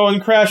to just go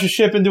and crash a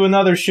ship into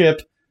another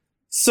ship.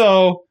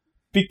 So,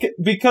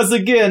 because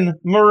again,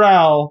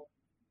 morale,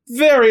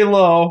 very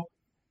low.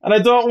 And I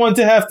don't want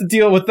to have to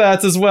deal with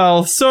that as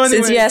well. So anyway.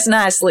 Since you asked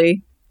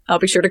nicely, I'll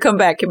be sure to come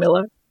back,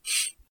 Camilla.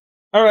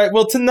 Alright,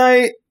 well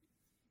tonight,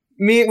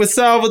 meet with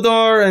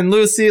Salvador and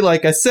Lucy,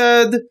 like I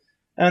said.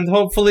 And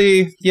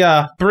hopefully,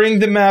 bring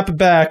the map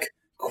back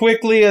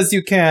quickly as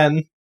you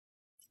can.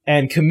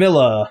 And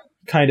Camilla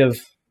kind of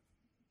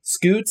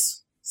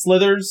scoots,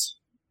 slithers,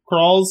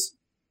 crawls,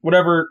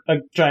 whatever a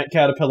giant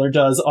caterpillar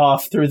does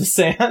off through the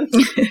sand.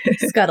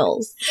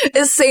 Scuttles.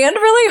 Is sand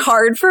really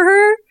hard for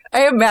her?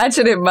 I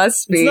imagine it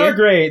must be. It's not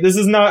great. This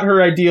is not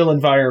her ideal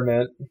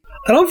environment.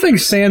 I don't think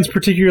sand's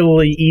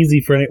particularly easy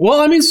for any...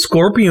 Well,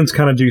 scorpions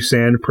kind of do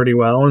sand pretty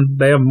well, and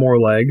they have more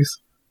legs.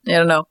 I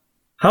don't know.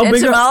 How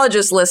big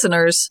Entomologist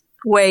listeners,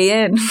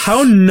 weigh in.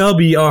 How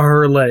nubby are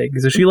her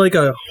legs? Is she like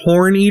a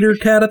horn-eater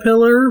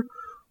caterpillar?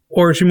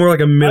 Or is she more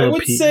like a millipede? I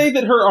would say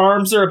that her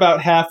arms are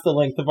about half the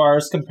length of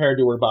ours compared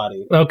to her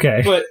body.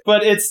 Okay.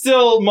 But it's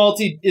still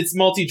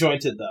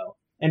multi-jointed, though.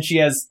 And she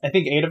has, I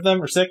think, 8 of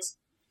them, or 6.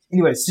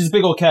 Anyways, she's a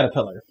big old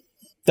caterpillar.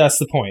 That's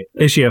the point.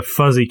 Is she a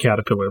fuzzy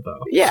caterpillar, though?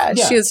 Yeah,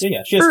 she has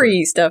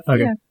furry stuff.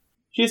 Okay. Yeah.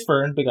 She has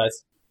fur and big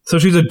eyes. So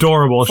she's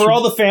adorable. For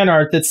all the fan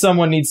art that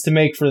someone needs to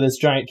make for this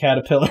giant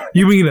caterpillar.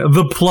 You mean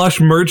the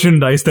plush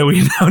merchandise that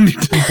we now need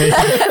to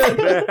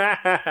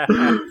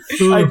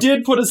make? I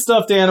did put a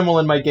stuffed animal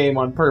in my game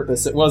on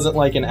purpose. It wasn't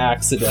an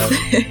accident.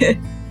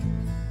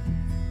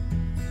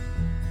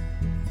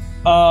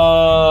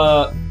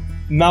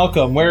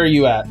 Malcolm, where are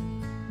you at?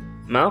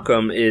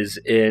 Malcolm is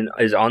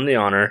on the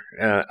honor,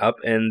 up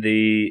in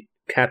the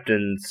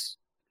captain's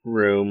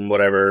room,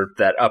 whatever,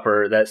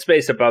 that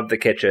space above the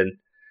kitchen.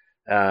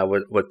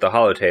 With the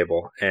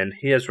holotable, and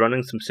he is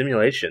running some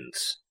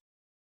simulations.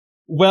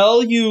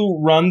 While you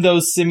run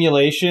those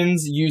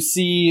simulations, you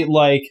see,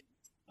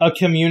 a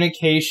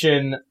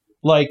communication,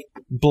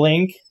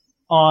 blink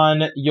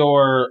on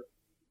your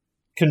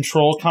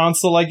control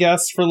console, I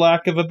guess, for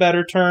lack of a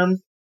better term.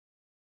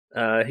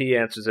 He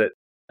answers it.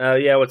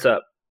 Yeah, what's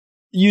up?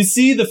 You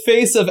see the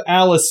face of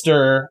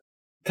Alistair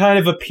kind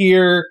of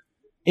appear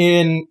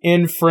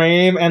in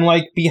frame, and,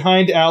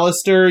 behind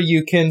Alistair,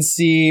 you can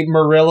see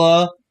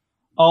Marilla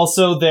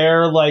also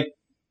there,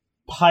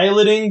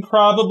 piloting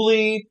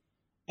probably,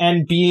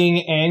 and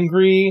being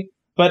angry,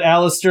 but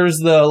Alistair's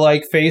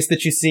the, face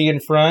that you see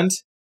in front.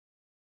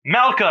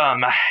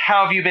 Malcolm,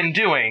 how have you been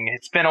doing?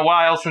 It's been a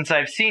while since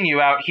I've seen you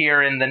out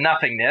here in the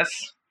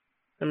nothingness.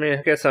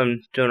 I guess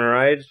I'm doing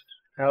alright.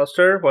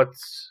 Alistair,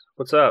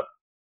 what's up?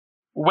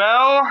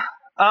 Well,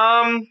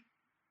 I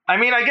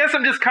guess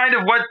I'm just kind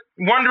of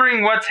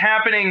wondering what's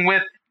happening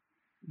with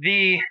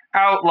the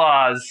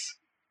Outlaws,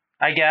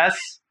 I guess.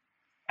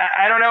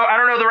 I don't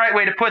know the right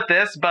way to put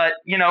this, but,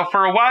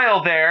 for a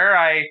while there,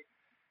 I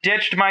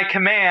ditched my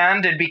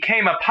command and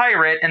became a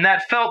pirate, and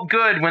that felt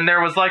good when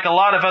there was, a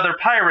lot of other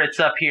pirates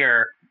up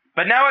here.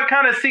 But now it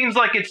kind of seems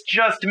like it's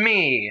just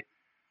me,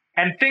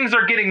 and things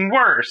are getting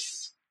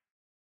worse.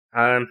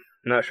 I'm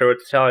not sure what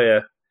to tell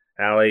you,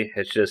 Allie.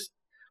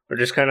 We're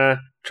just kind of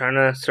trying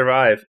to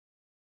survive.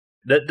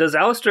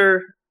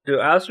 Do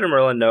Alistair and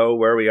Merlin know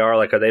where we are?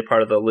 Are they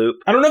part of the loop?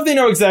 I don't know if they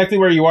know exactly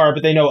where you are,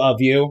 but they know of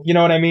you. You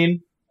know what I mean?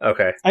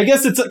 Okay. I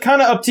guess it's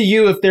kind of up to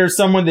you if there's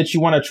someone that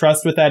you want to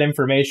trust with that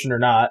information or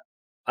not.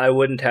 I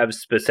wouldn't have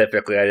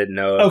specifically. I didn't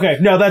know. Okay,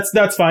 no,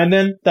 that's fine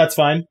then. That's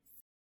fine.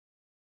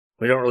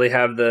 We don't really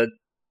have the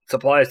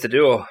supplies to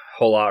do a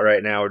whole lot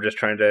right now. We're just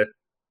trying to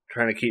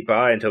keep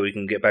by until we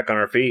can get back on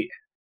our feet.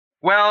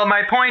 Well,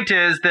 my point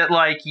is that,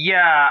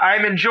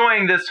 I'm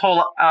enjoying this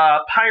whole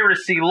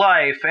piracy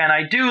life, and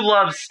I do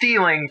love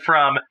stealing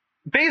from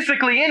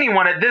basically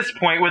anyone at this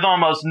point with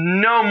almost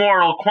no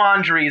moral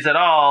quandaries at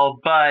all,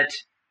 but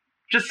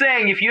just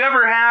saying, if you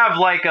ever have,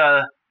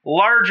 a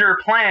larger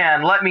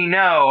plan, let me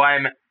know.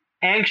 I'm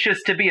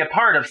anxious to be a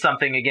part of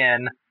something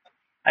again.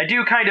 I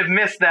do kind of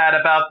miss that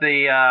about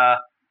the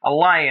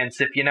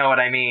Alliance, if you know what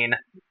I mean.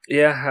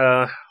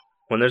 Yeah,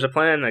 when there's a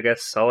plan, I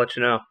guess I'll let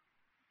you know.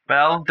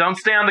 Well, don't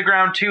stay on the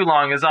ground too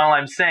long is all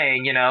I'm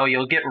saying,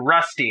 you'll get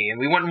rusty, and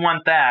we wouldn't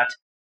want that.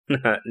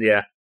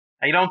 Yeah.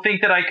 I don't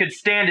think that I could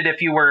stand it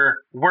if you were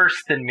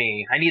worse than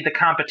me. I need the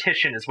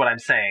competition is what I'm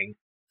saying.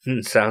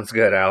 Sounds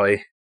good,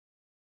 Allie.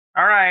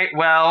 Alright,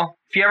 well,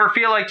 if you ever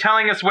feel like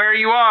telling us where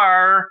you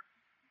are,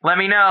 let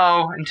me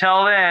know.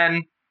 Until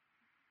then,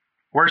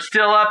 we're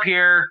still up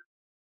here.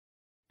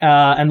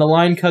 And the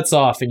line cuts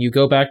off, and you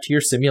go back to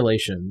your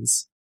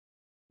simulations.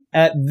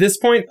 At this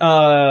point,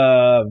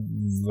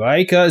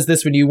 Vika, is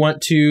this when you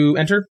want to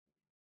enter?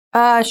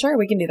 Sure,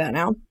 we can do that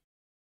now.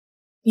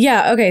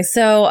 Yeah, okay,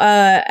 so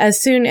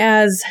as soon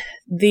as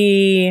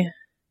the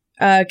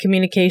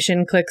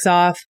communication clicks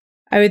off,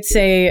 I would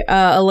say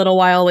a little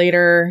while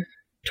later,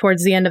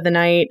 towards the end of the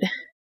night,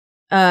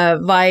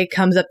 Vi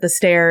comes up the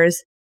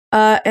stairs,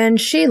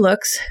 and she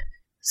looks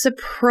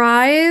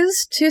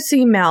surprised to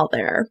see Mal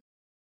there.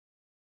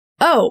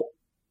 Oh,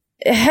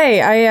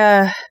 hey,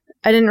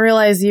 I didn't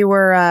realize you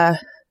were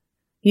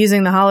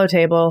using the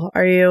holotable.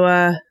 Are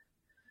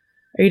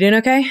you doing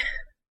okay?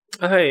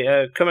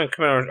 Hey, come in.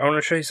 I want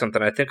to show you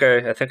something. I think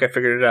I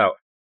figured it out.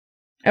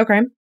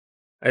 Okay.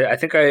 I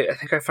think I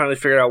finally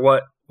figured out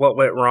what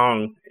went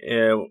wrong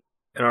in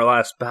our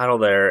last battle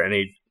there. And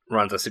he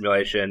runs a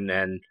simulation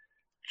and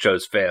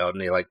shows failed,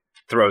 and he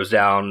throws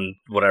down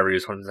whatever he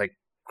was on. He's like,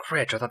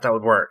 "Critch, I thought that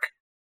would work."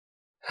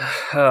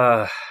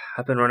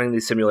 I've been running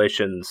these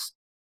simulations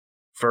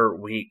for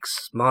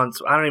weeks,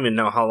 months, I don't even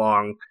know how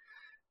long,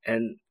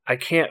 and I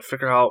can't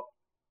figure out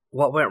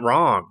what went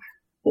wrong.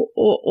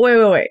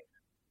 Wait.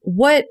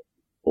 What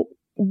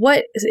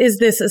is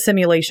this a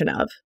simulation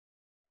of?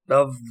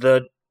 Of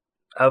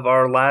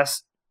our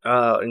last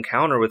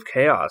encounter with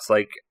Chaos.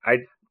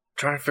 I'm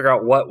trying to figure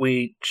out what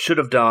we should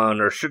have done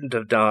or shouldn't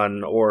have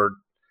done, or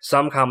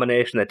some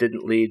combination that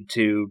didn't lead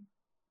to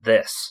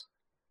this.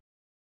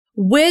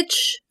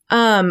 Which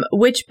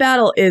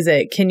battle is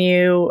it? Can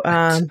you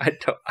I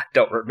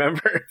don't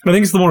remember. I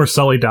think it's the one where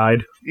Sully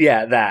died.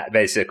 Yeah, that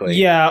basically.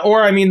 Yeah,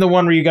 or the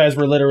one where you guys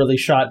were literally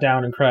shot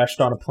down and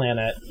crashed on a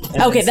planet.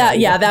 Okay,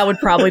 that would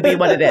probably be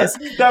what it is.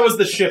 That was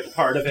the ship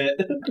part of it.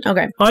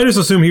 Okay. I just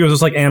assume he was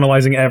just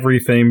analyzing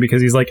everything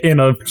because he's in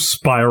a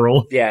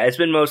spiral. Yeah, it's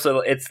been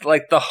it's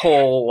the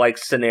whole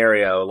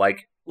scenario.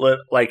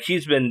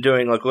 He's been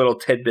doing little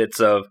tidbits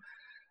of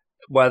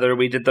whether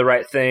we did the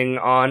right thing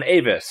on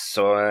Avis,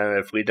 or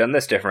if we'd done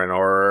this different,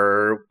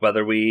 or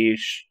whether we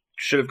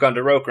should have gone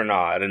to Roke or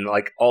not, and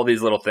all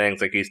these little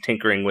things. He's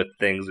tinkering with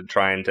things and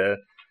trying to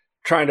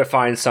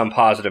find some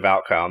positive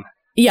outcome.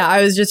 Yeah,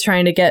 I was just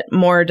trying to get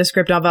more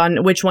descriptive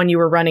on which one you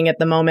were running at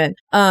the moment,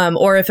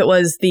 or if it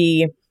was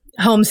the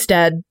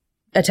Homestead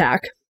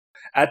attack.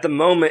 At the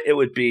moment, it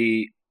would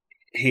be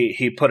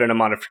he put in a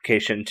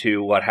modification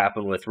to what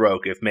happened with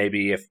Roke. If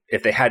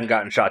they hadn't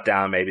gotten shot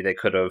down, maybe they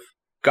could have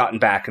gotten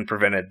back and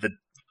prevented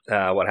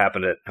what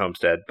happened at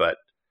Homestead. But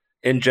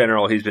in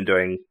general, he's been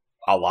doing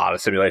a lot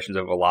of simulations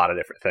of a lot of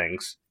different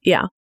things.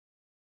 Yeah.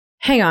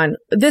 Hang on.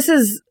 This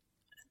is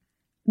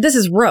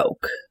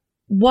Roke.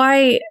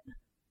 Why,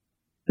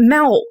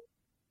 Mal,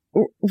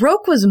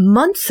 Roke was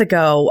months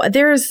ago.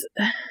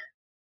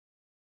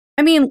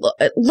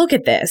 Look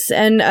at this.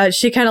 And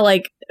she kind of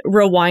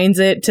rewinds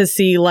it to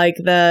see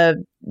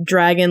the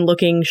dragon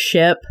looking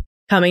ship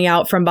coming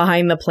out from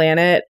behind the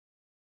planet.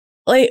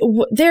 We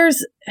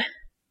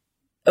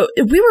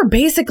were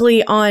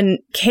basically on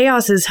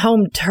Chaos's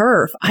home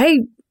turf.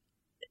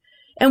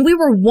 And we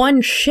were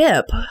one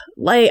ship.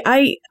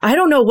 I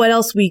don't know what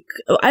else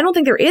I don't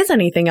think there is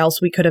anything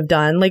else we could have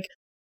done.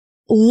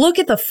 Look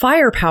at the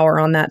firepower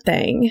on that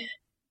thing.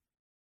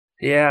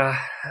 Yeah,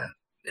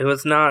 it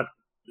was not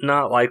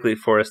likely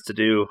for us to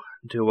do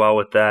well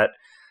with that.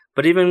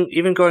 But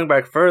even going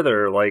back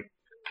further,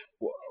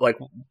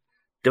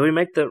 did we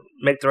make the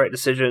right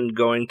decision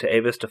going to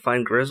Avis to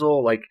find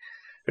Grizzle? Like,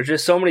 there's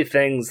just so many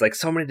things, like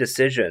so many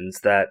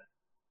decisions that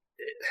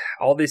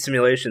all these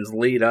simulations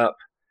lead up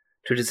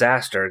to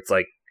disaster. It's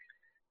like,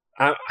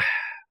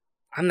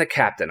 I'm the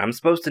captain. I'm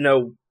supposed to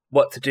know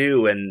what to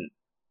do, and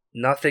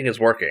nothing is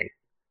working.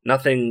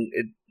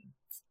 It's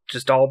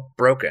just all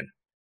broken.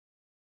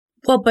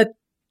 Well, but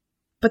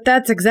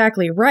that's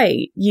exactly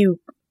right. You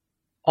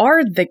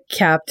are the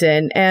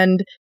captain,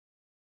 and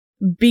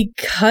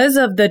because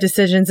of the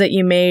decisions that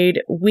you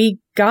made, we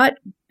got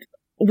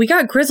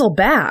Grizzle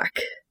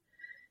back.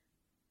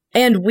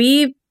 And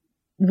we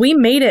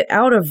made it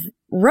out of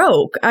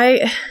Roke.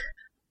 I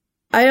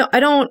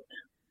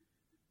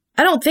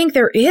don't think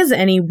there is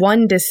any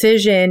one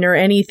decision or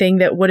anything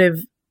that would have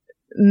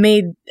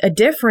made a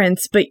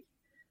difference, but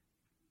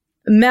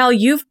Mal,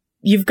 you've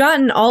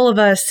gotten all of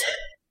us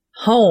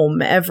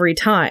home every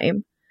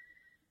time.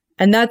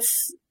 And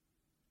that's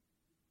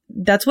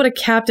what a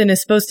captain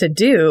is supposed to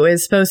do,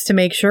 is supposed to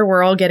make sure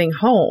we're all getting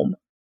home.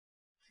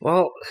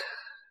 Well,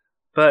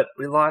 but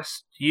we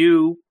lost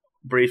you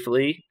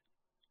briefly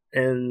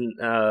in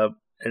a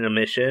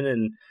mission,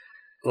 and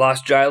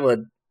lost Jyla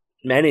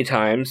many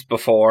times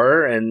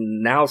before,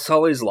 and now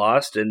Sully's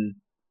lost, and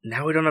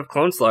now we don't have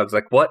clone slugs.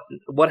 Like,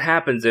 what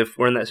happens if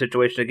we're in that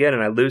situation again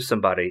and I lose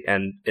somebody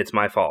and it's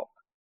my fault?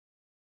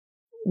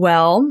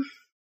 Well,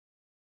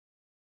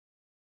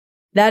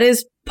 that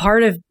is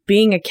part of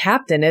being a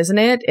captain, isn't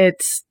it?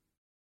 It's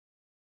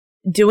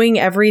doing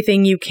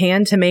everything you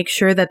can to make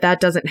sure that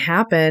doesn't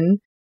happen.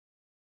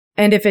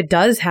 And if it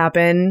does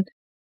happen,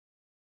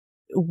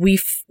 we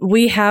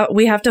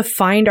have to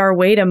find our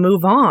way to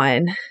move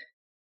on.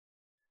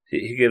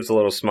 He gives a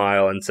little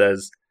smile and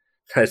says,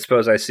 I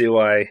suppose I see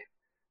why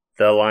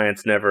the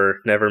Alliance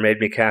never made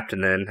me captain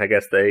then. I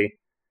guess they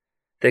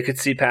could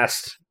see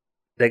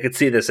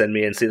this in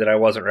me and see that I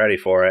wasn't ready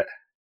for it.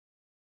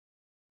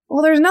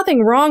 Well, there's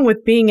nothing wrong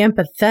with being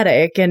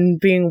empathetic and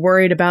being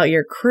worried about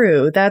your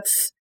crew.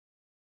 That's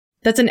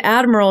an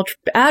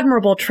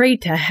admirable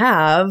trait to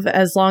have,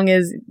 as long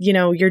as,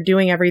 you're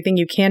doing everything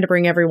you can to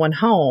bring everyone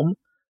home.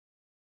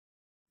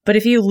 But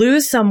if you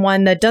lose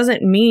someone, that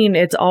doesn't mean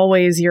it's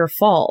always your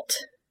fault.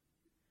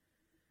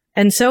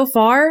 And so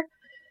far,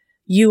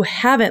 you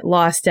haven't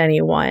lost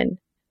anyone.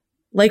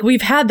 Like,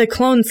 we've had the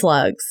clone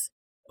slugs.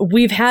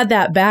 We've had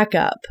that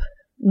backup.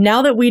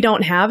 Now that we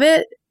don't have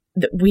it,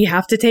 we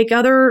have to take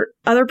other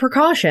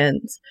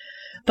precautions.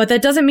 But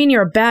that doesn't mean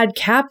you're a bad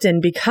captain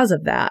because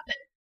of that.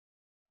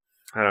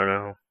 I don't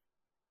know.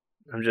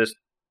 I'm just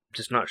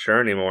not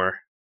sure anymore.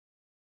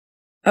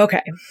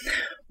 Okay.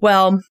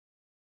 Well,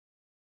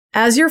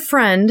 as your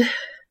friend,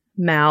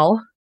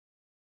 Mal,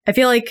 I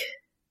feel like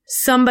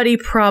somebody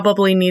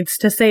probably needs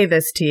to say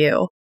this to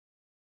you.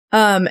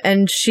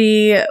 And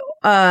she,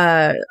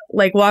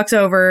 walks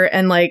over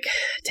and,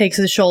 takes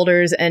his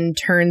shoulders and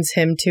turns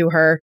him to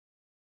her.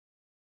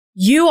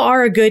 You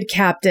are a good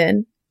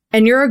captain,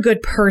 and you're a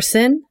good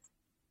person.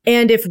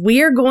 And if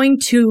we are going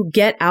to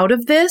get out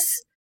of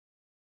this,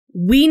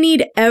 we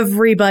need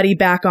everybody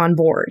back on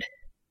board.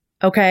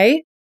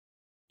 Okay?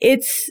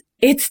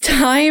 It's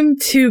time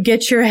to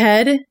get your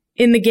head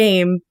in the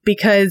game,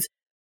 because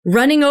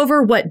running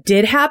over what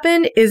did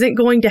happen isn't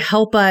going to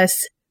help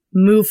us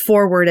move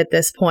forward at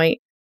this point.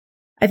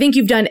 I think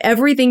you've done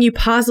everything you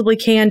possibly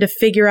can to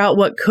figure out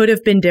what could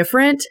have been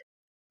different.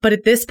 But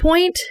at this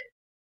point,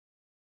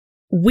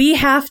 we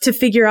have to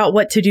figure out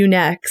what to do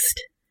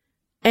next.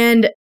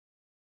 And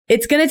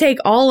it's going to take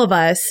all of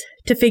us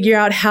to figure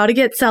out how to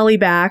get Sully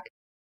back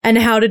and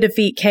how to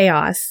defeat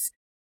Chaos.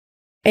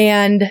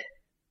 And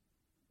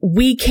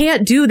we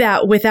can't do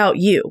that without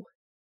you.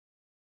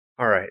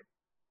 All right.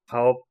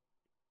 I'll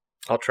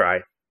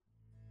try.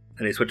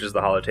 And he switches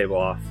the holotable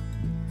off.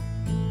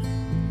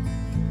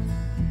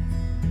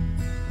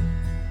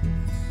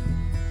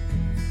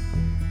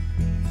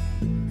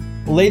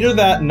 Later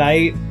that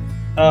night,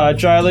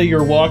 Jyla,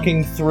 you're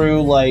walking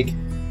through,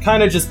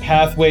 kind of just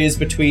pathways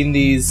between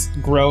these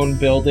grown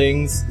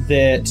buildings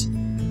that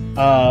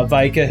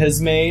Vika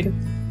has made.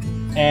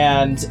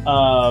 And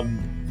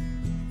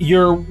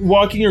you're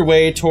walking your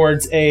way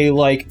towards a,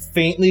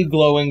 faintly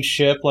glowing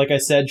ship. Like I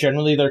said,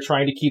 generally they're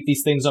trying to keep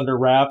these things under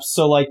wraps.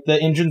 So, the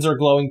engines are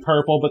glowing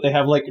purple, but they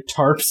have,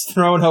 tarps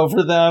thrown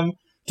over them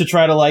to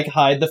try to,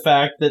 hide the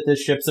fact that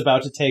this ship's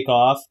about to take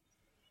off.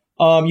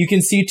 You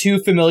can see two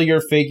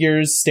familiar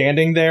figures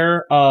standing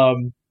there.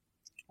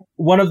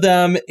 One of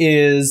them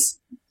is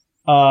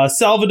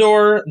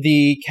Salvador,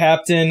 the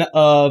captain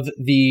of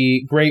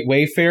the Great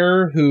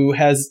Wayfarer, who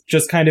has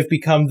just kind of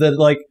become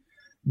the,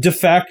 de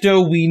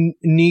facto we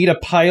need a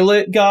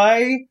pilot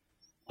guy,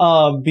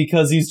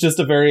 because he's just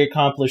a very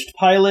accomplished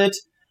pilot.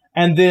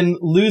 And then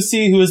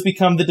Lucy, who has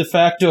become the de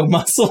facto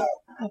muscle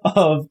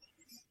of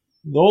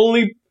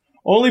the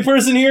only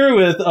person here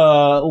with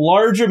a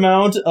large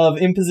amount of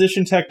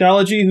imposition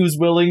technology who's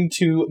willing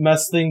to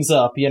mess things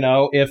up,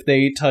 if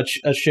they touch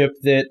a ship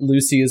that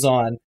Lucy is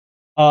on.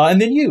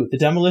 And then you, the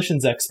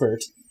demolitions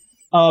expert.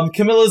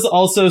 Camilla's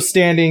also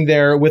standing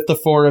there with the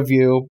four of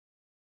you.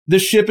 The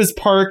ship is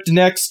parked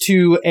next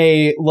to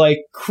a, like,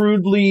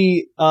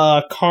 crudely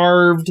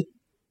carved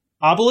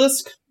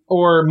obelisk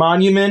or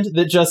monument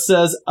that just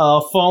says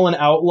Fallen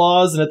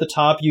Outlaws, and at the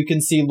top you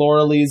can see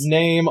Laura Lee's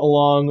name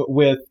along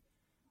with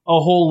a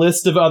whole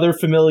list of other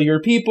familiar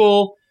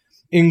people,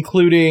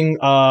 including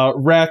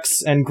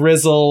Rex and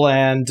Grizzle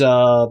and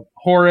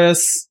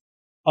Horace,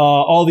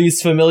 all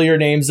these familiar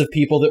names of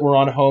people that were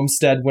on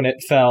Homestead when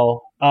it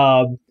fell.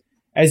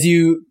 As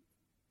you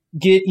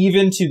get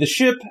even to the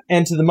ship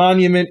and to the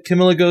monument,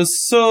 Camilla goes,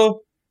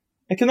 "So,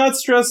 I cannot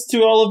stress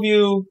to all of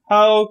you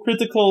how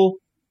critical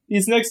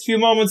these next few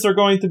moments are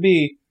going to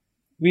be.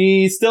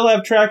 We still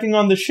have tracking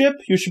on the ship.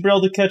 You should be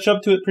able to catch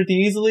up to it pretty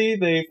easily.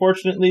 They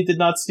fortunately did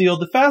not steal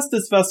the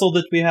fastest vessel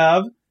that we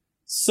have,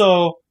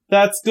 so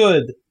that's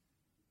good.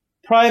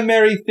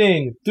 Primary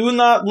thing, do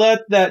not let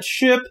that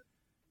ship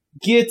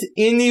get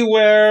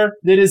anywhere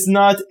that is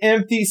not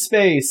empty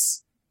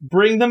space.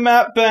 Bring the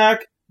map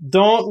back.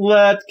 Don't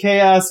let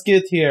chaos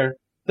get here.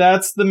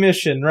 That's the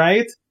mission,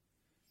 right?"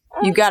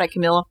 You got it,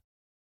 Camilla.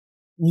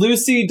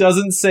 Lucy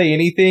doesn't say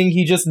anything.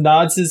 He just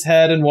nods his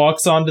head and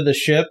walks onto the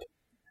ship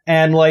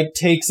and, like,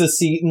 takes a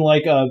seat in,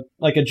 like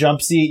a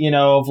jump seat, you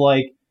know, of,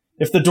 like,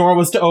 if the door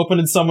was to open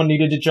and someone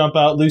needed to jump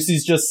out,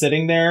 Lucy's just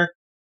sitting there.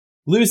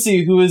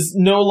 Lucy, who is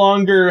no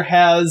longer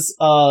has,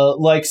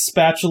 like,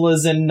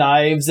 spatulas and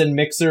knives and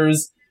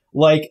mixers,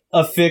 like,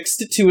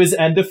 affixed to his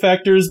end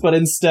effectors, but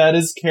instead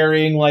is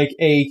carrying, like,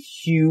 a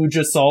huge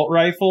assault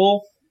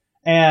rifle,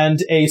 and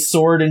a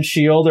sword and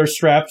shield are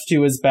strapped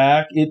to his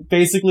back. It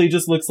basically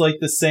just looks like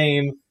the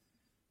same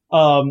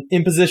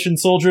imposition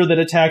soldier that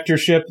attacked your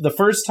ship the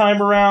first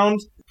time around.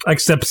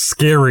 Except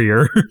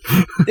scarier.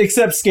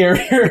 Except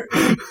scarier.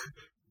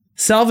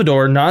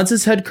 Salvador nods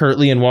his head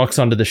curtly and walks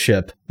onto the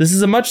ship. This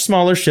is a much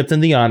smaller ship than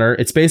the Honor.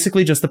 It's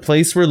basically just the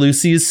place where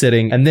Lucy is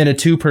sitting, and then a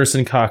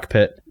 2-person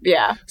cockpit.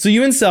 Yeah. So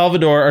you and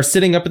Salvador are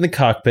sitting up in the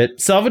cockpit.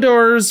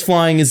 Salvador's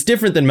flying is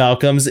different than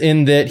Malcolm's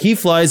in that he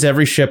flies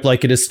every ship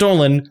like it is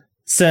stolen,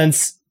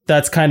 since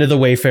that's kind of the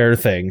Wayfarer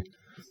thing.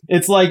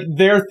 It's like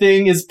their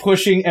thing is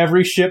pushing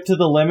every ship to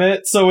the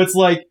limit, so it's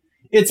like,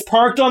 it's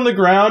parked on the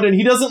ground, and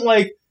he doesn't,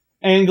 like,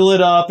 angle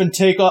it up and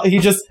take off. He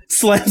just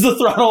slams the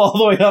throttle all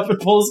the way up and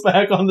pulls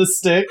back on the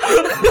stick.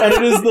 And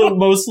it is the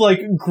most,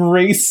 like,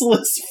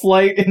 graceless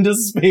flight into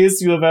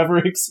space you have ever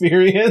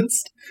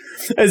experienced.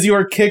 As you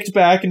are kicked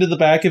back into the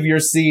back of your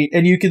seat,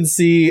 and you can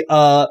see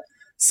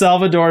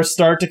Salvador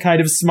start to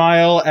kind of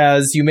smile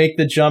as you make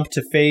the jump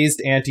to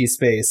phased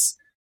anti-space.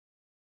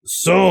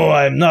 "So,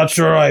 I'm not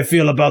sure how I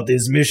feel about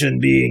this mission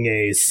being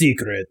a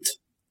secret."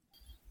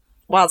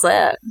 Why's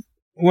that?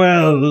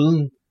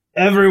 "Well,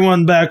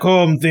 everyone back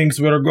home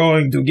thinks we're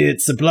going to get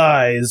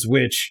supplies,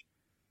 which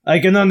I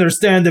can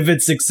understand if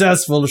it's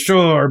successful,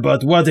 sure,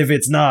 but what if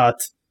it's not?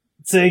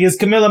 Saying is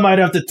Camilla might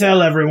have to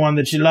tell everyone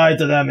that she lied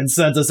to them and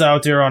sent us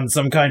out here on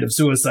some kind of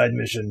suicide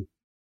mission."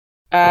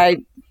 I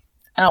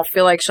don't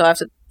feel like she'll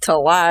have to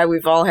lie.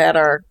 We've all had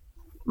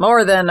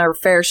more than our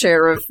fair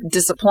share of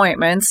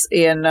disappointments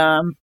in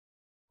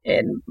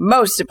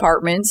most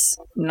departments,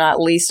 not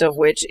least of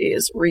which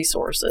is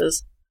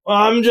resources.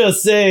 I'm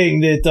just saying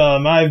that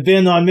I've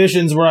been on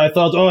missions where I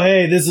thought, oh,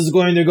 hey, this is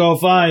going to go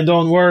fine,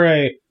 don't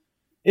worry.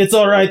 It's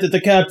alright that the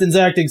captain's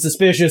acting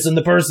suspicious and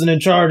the person in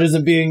charge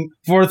isn't being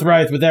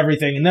forthright with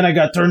everything, and then I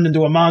got turned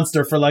into a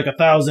monster for like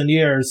 1,000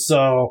 years,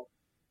 so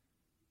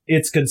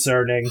it's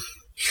concerning.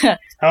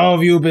 How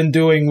have you been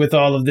doing with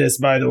all of this,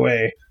 by the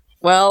way?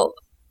 Well,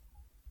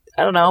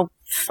 I don't know.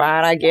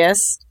 Fine, I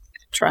guess.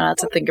 Try not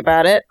to think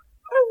about it.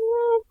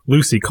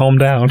 Lucy, calm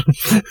down.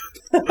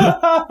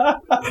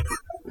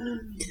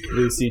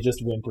 Lucy just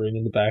whimpering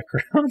in the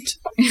background.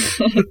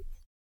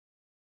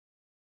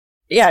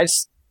 Yeah, I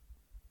just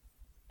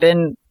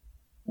been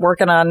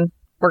working on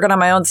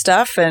my own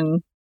stuff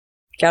and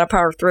gotta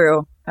power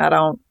through.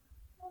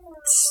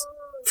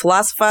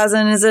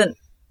 Philosophizing isn't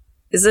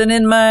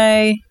in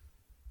my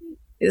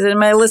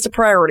list of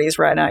priorities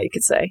right now, you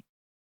could say.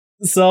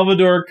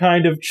 Salvador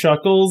kind of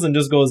chuckles and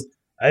just goes,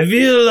 I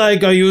feel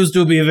like I used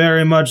to be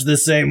very much the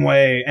same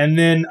way, and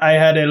then I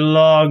had a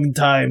long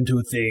time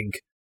to think.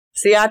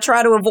 See, I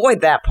try to avoid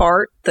that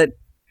part, the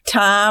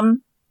time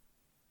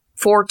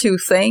for to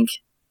think.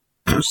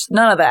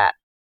 None of that.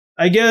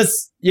 I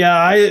guess,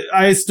 yeah,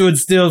 I stood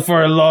still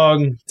for a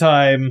long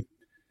time.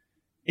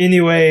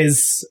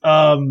 Anyways,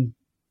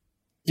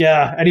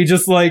 yeah, and he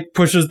just, like,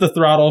 pushes the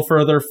throttle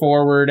further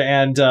forward,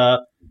 and,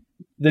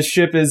 the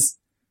ship is,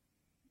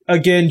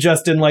 again,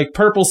 just in, like,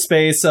 purple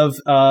space of,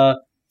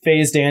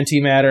 phased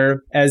antimatter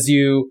as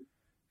you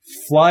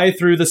fly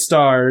through the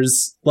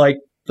stars, like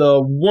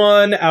the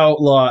one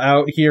outlaw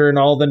out here in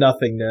all the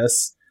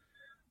nothingness.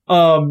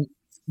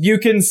 You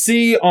can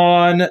see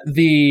on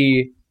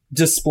the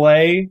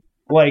display,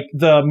 like,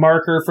 the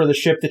marker for the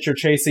ship that you're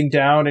chasing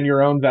down in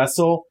your own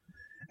vessel,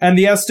 and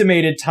the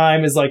estimated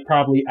time is, like,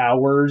 probably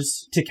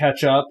hours to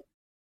catch up.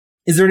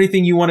 Is there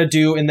anything you want to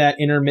do in that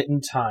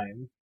intermittent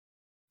time?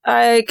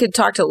 I could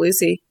talk to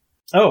Lucy.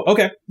 Oh,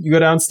 okay. You go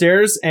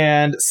downstairs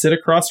and sit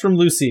across from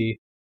Lucy.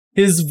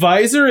 His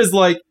visor is,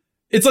 like,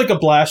 It's like a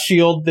blast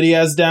shield that he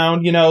has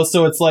down, you know,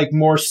 so it's like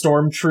more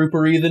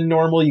stormtroopery than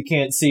normal. You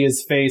can't see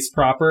his face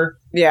proper.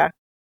 Yeah.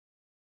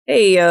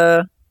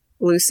 Hey,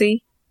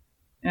 Lucy.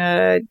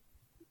 How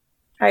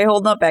you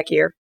holding up back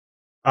here?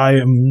 I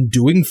am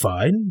doing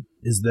fine.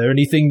 Is there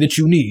anything that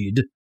you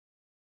need?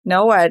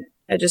 No, I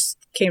just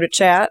came to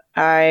chat.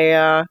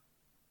 I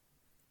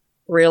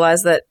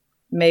realized that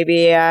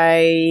maybe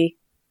I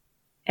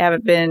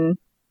haven't been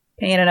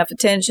paying enough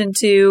attention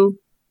to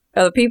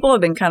other people.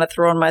 I've been kind of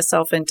throwing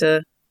myself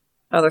into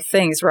other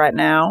things right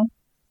now.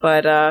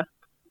 But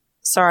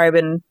sorry I've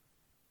been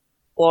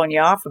blowing you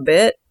off a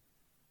bit.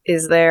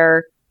 Is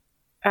there...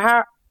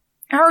 How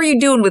are you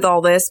doing with all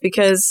this?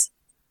 Because,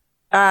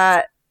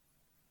 not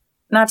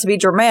to be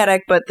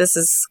dramatic, but this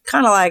is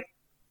kind of like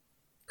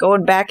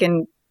going back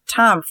in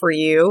time for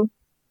you.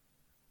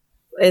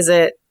 Has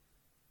it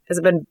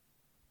been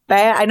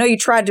bad? I know you're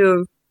trying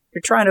to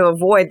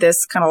avoid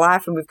this kind of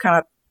life, and we've kind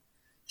of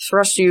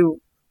thrust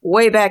you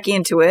way back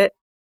into it.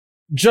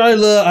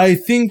 Jyla, I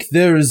think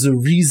there is a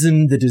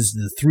reason that is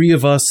the three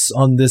of us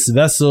on this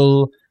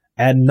vessel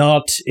and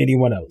not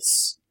anyone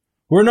else.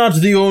 We're not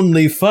the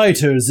only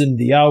fighters in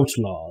the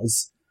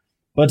Outlaws,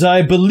 but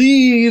I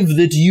believe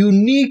that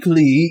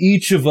uniquely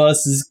each of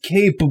us is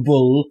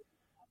capable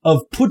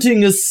of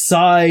putting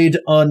aside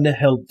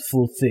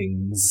unhelpful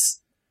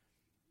things.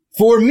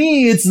 For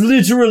me, it's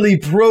literally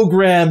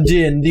programmed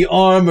in. The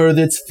armor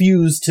that's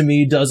fused to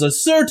me does a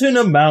certain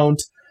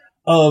amount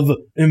of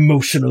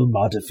emotional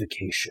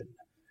modification.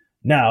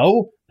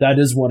 Now, that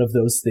is one of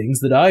those things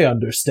that I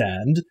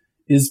understand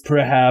is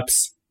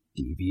perhaps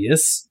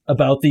devious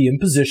about the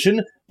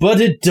imposition, but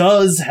it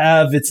does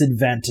have its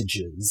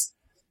advantages,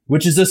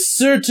 which is a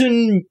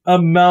certain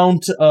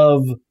amount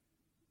of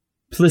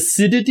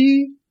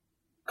placidity,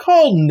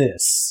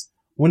 calmness,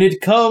 when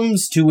it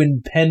comes to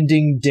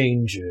impending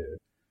danger.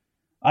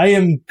 I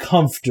am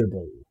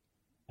comfortable.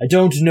 I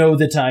don't know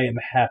that I am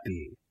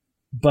happy,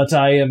 but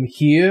I am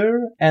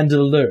here and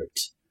alert,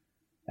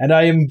 and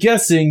I am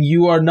guessing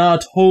you are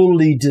not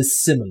wholly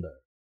dissimilar.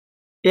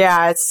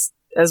 Yeah, it's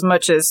as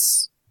much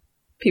as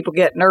people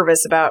get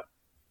nervous about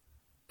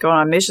going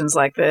on missions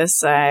like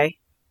this, I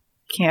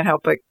can't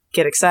help but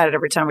get excited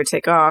every time we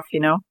take off, you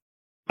know?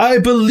 I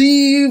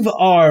believe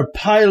our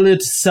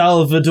pilot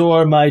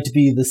Salvador might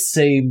be the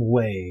same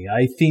way.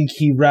 I think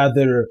he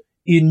rather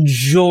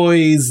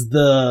enjoys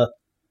the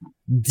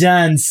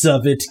dance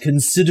of it,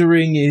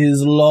 considering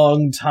his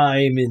long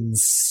time in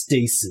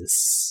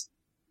stasis.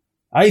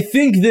 I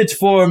think that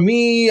for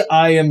me,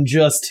 I am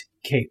just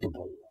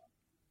capable.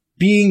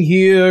 Being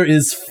here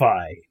is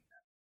fine.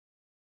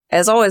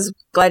 As always,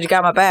 glad you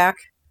got my back.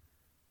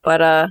 But,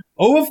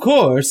 Oh, of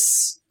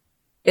course.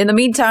 In the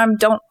meantime,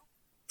 don't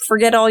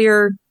forget all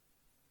your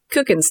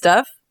cooking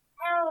stuff.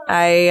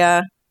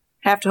 I,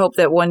 have to hope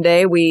that one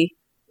day we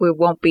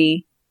won't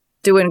be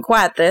doing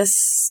quite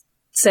this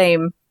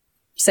same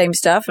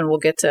stuff, and we'll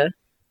get to,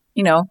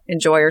 you know,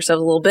 enjoy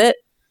ourselves a little bit,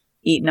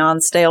 eating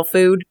on stale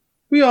food.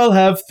 We all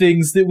have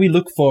things that we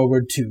look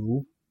forward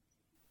to.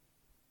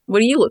 What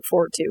do you look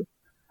forward to?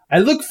 I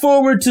look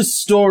forward to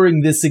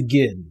storing this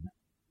again.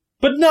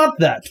 But not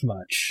that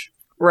much.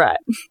 Right.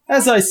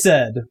 As I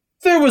said,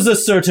 there was a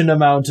certain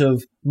amount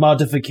of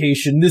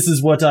modification. This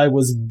is what I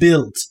was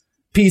built,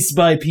 piece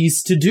by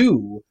piece, to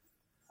do.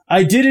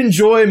 I did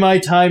enjoy my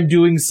time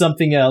doing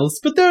something else,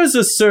 but there is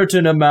a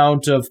certain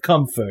amount of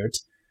comfort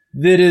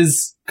that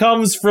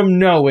comes from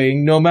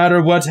knowing no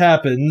matter what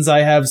happens, I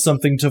have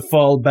something to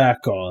fall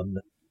back on.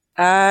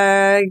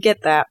 I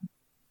get that.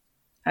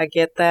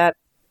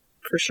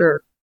 For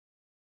sure.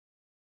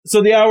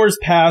 So the hours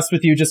pass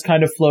with you just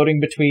kind of floating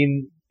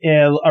between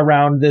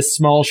around this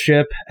small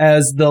ship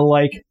as the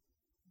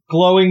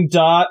glowing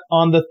dot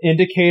on the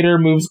indicator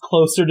moves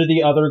closer to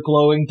the other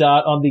glowing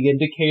dot on the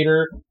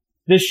indicator.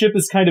 This ship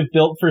is kind of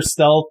built for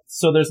stealth,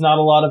 so there's not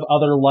a lot of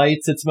other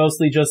lights. It's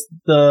mostly just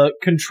the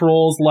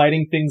controls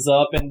lighting things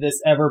up and this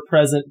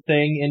ever-present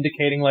thing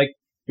indicating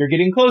you're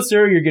getting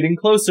closer, you're getting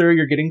closer,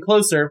 you're getting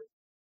closer.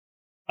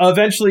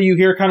 Eventually, you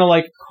hear kind of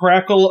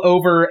crackle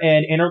over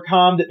an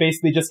intercom that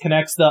basically just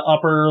connects the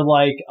upper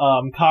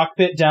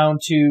cockpit down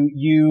to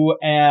you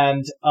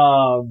and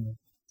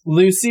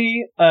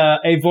Lucy.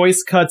 A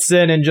voice cuts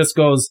in and just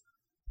goes,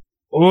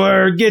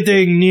 "We're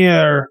getting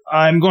near.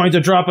 I'm going to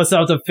drop us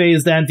out of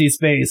phased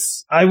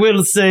anti-space. I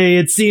will say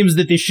it seems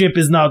that the ship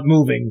is not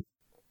moving."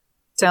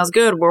 Sounds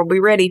good. We'll be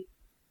ready.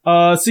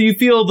 So you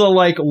feel the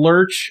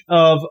lurch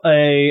of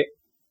a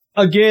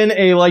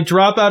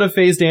drop out of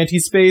phased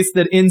anti-space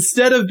that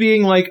instead of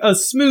being a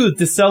smooth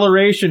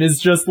deceleration is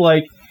just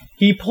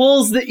he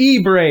pulls the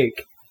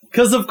e-brake.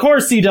 'Cause of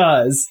course he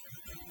does.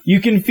 You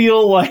can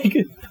feel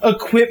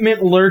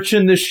equipment lurch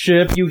in the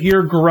ship. You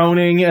hear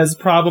groaning as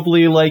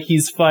probably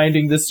he's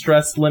finding the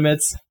stress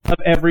limits of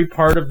every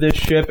part of this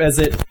ship as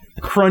it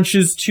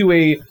crunches to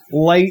a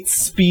light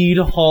speed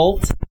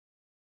halt.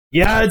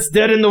 "Yeah, it's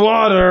dead in the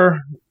water.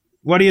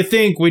 What do you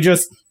think? We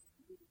just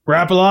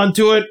grapple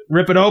onto it,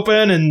 rip it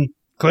open, and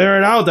clear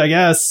it out, I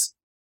guess."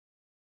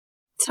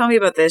 Tell me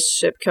about this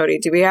ship, Cody.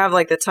 Do we have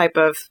the type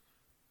of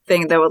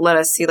thing that would let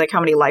us see, like, how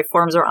many life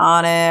forms are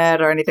on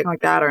it or anything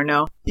like that, or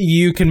no?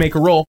 You can make a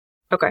roll.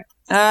 Okay.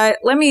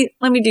 Let me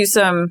do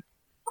some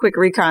quick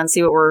recon,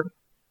 see what we're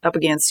up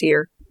against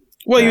here.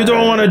 Well, you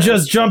don't want to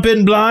just jump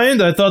in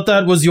blind? I thought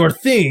that was your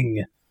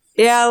thing.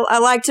 Yeah, I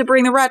like to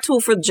bring the right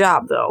tool for the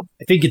job, though.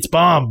 I think it's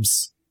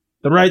bombs.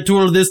 The right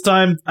tool this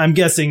time, I'm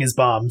guessing, is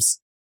bombs.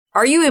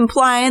 Are you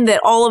implying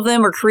that all of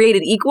them are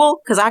created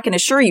equal? Because I can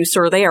assure you,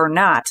 sir, they are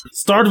not.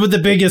 Start with the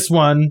biggest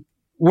one,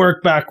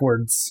 work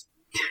backwards.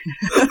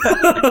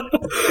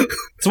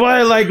 That's why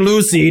I like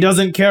Lucy. He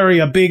doesn't carry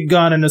a big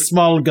gun and a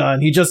small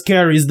gun. He just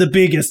carries the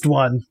biggest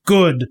one.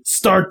 Good.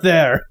 Start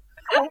there.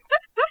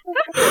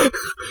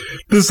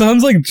 This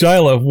sounds like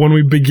Jyla when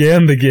we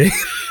began the game.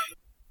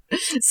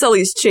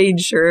 Sully's chain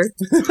shirt.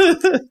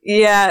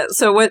 Yeah,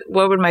 so what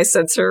would my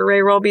sensor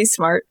array roll be?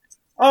 Smart?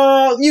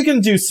 You can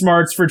do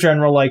smarts for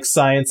general, like,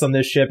 science on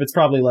this ship. It's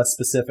probably less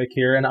specific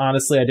here, and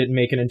honestly, I didn't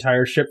make an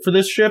entire ship for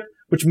this ship,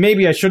 which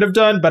maybe I should have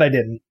done, but I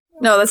didn't.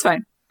 No, that's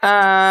fine.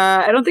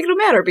 I don't think it'll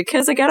matter,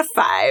 because I got a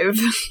 5.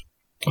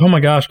 Oh my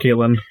gosh,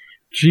 Caitlin.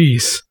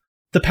 Jeez.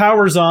 The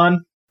power's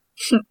on.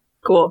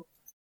 Cool.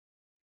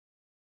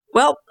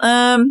 Well,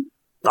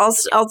 I'll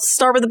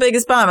start with the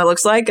biggest bomb, it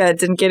looks like. I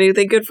didn't get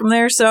anything good from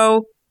there,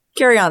 so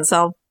carry on,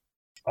 Sal.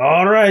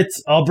 All right,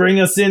 I'll bring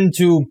us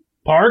into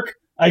Park,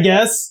 I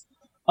guess.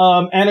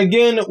 And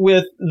again,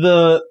 with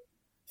the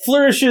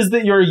flourishes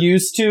that you're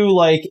used to,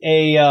 like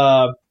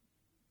a,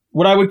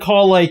 what I would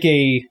call like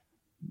a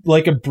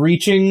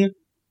breaching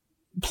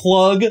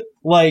plug,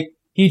 like,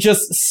 he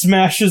just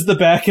smashes the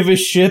back of his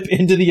ship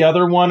into the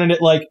other one and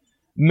it, like,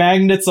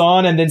 magnets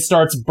on and then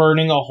starts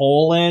burning a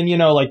hole in, you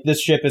know, like, this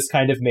ship is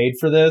kind of made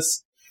for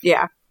this.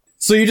 Yeah.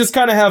 So you just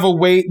kind of have a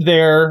wait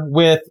there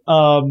with,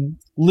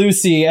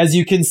 Lucy, as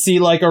you can see,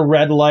 like, a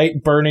red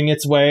light burning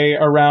its way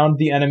around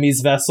the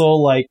enemy's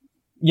vessel, like,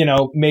 you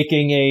know,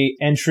 making a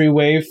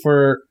entryway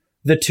for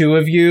the two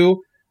of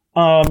you.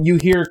 You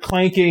hear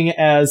clanking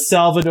as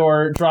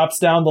Salvador drops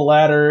down the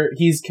ladder.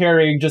 He's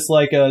carrying just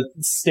like a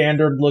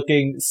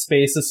standard-looking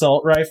space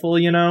assault rifle,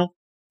 you know?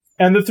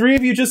 And the three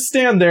of you just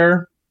stand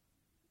there,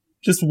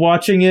 just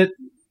watching it,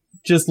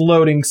 just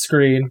loading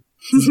screen.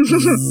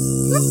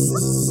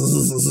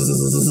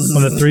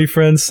 When the three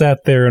friends sat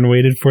there and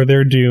waited for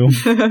their doom.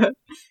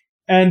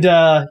 And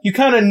you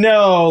kind of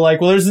know,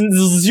 like, well, there's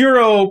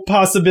zero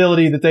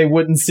possibility that they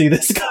wouldn't see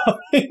this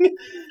coming.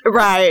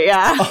 Right,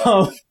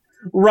 yeah.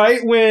 Right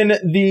when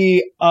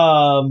the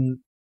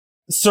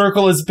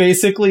circle is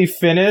basically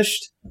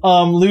finished,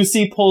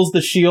 Lucy pulls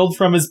the shield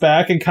from his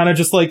back and kind of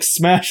just, like,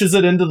 smashes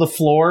it into the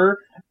floor,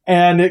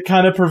 and it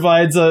kind of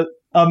provides a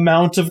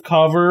mount of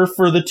cover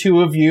for the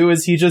two of you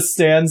as he just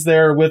stands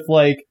there with,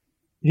 like,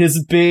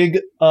 his big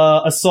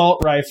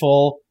assault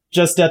rifle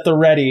just at the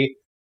ready.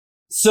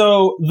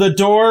 So the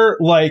door,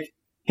 like,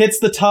 hits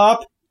the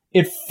top,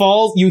 it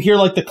falls, you hear,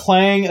 like, the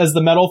clang as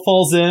the metal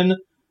falls in,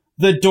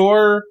 the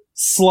door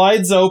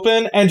slides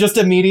open, and just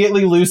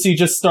immediately Lucy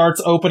just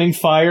starts opening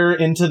fire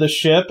into the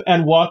ship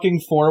and walking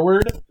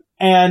forward,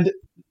 and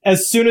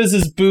as soon as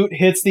his boot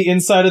hits the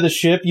inside of the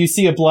ship, you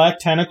see a black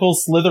tentacle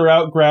slither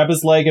out, grab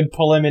his leg, and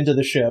pull him into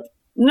the ship.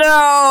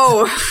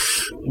 No!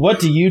 What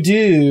do you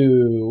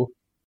do?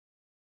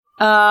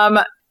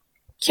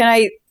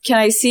 Can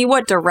I see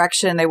what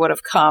direction they would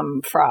have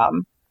come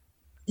from?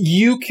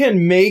 You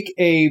can make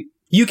an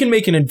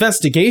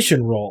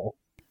investigation roll.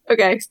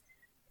 Okay.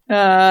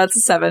 It's a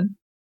 7.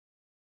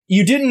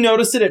 You didn't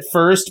notice it at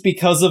first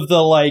because of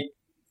the, like,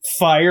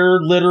 fire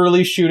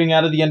literally shooting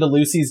out of the end of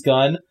Lucy's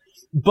gun,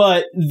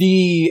 but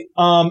the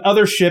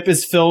other ship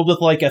is filled with,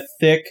 like, a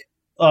thick,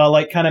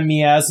 like, kind of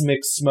miasmic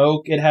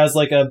smoke. It has,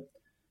 like, a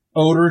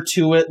odor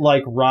to it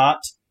like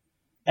rot,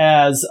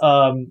 as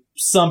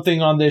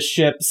something on this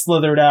ship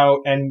slithered out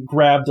and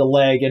grabbed a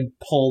leg and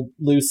pulled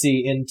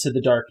Lucy into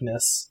the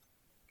darkness.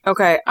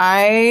 Okay,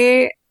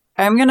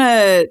 I'm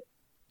gonna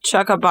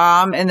chuck a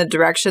bomb in the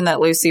direction that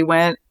Lucy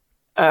went,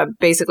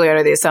 basically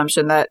under the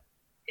assumption that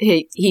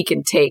he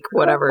can take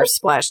whatever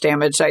splash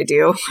damage I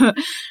do.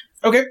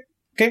 Okay,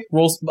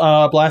 roll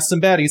blast some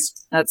baddies.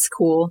 That's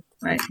cool,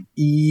 right?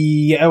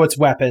 Yeah, oh, it's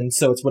weapon,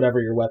 so it's whatever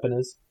your weapon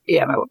is.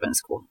 Yeah, my weapon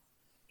is cool.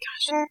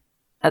 Gosh,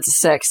 that's a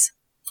 6.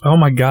 Oh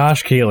my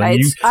gosh,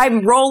 Caitlin.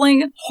 I'm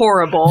rolling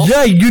horrible.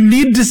 Yeah, you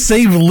need to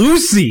save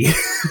Lucy.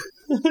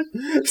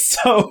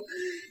 So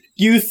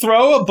you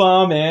throw a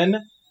bomb in,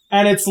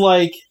 and it's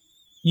like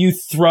you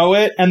throw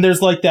it, and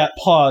there's like that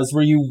pause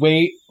where you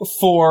wait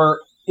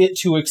for it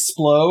to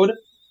explode,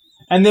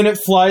 and then it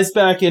flies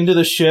back into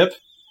the ship,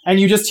 and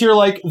you just hear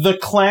like the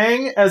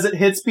clang as it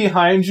hits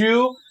behind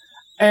you,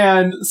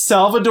 and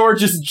Salvador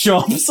just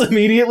jumps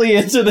immediately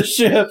into the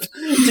ship.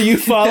 Do you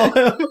follow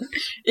him?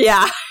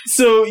 Yeah.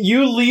 So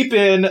you leap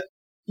in,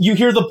 you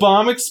hear the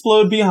bomb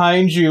explode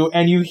behind you,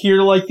 and you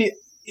hear like the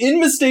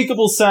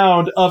unmistakable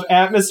sound of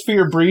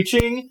atmosphere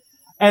breaching,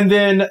 and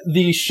then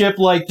the ship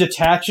like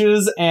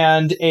detaches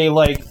and a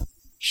like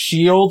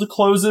shield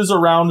closes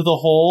around the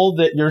hole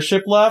that your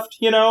ship left,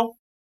 you know?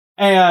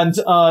 And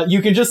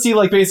you can just see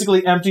like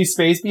basically empty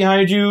space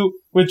behind you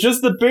with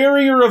just the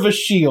barrier of a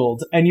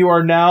shield, and you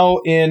are now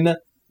in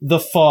the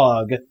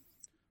fog.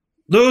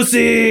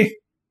 Lucy!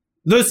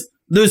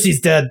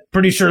 Lucy's dead.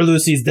 Pretty sure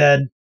Lucy's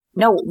dead.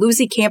 No,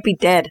 Lucy can't be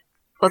dead.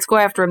 Let's go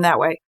after him that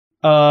way.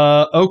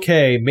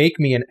 Okay. Make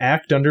me an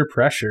act under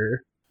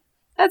pressure.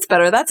 That's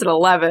better. That's an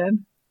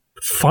 11.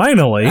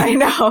 Finally. I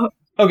know.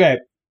 Okay.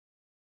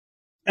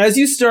 As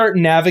you start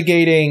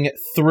navigating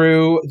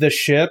through the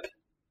ship,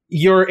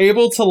 you're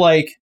able to,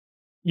 like,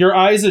 your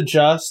eyes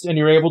adjust and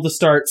you're able to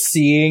start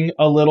seeing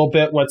a little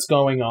bit what's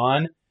going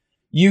on.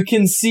 You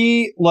can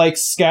see, like,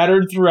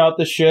 scattered throughout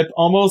the ship,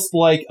 almost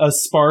like a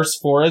sparse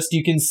forest,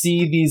 you can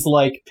see these,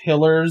 like,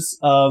 pillars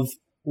of,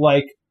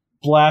 like,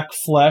 black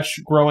flesh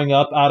growing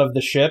up out of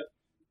the ship.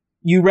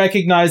 You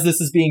recognize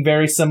this as being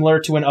very similar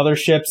to when other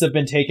ships have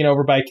been taken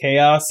over by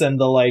chaos and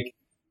the, like,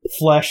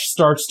 flesh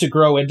starts to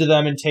grow into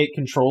them and take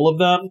control of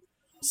them.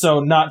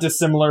 So not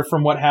dissimilar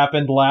from what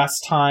happened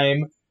last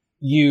time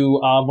you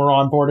were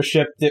on board a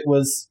ship that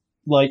was,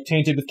 like,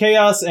 tainted with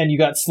chaos and you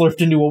got slurped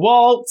into a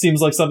wall.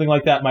 Seems like something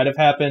like that might have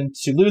happened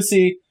to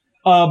Lucy.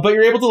 But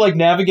you're able to, like,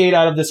 navigate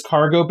out of this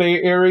cargo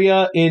bay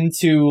area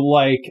into,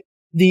 like,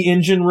 the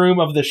engine room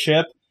of the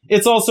ship.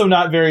 It's also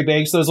not very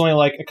big, so there's only,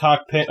 like, a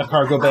cockpit, a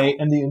cargo bay,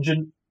 and the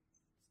engine...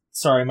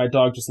 Sorry, my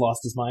dog just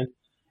lost his mind.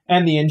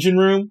 And the engine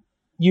room.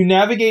 You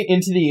navigate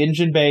into the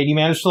engine bay, and you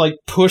manage to, like,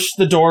 push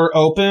the door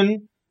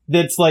open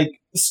that's, like,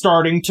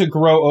 starting to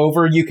grow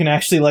over. You can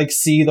actually, like,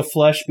 see the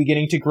flesh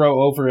beginning to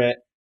grow over it.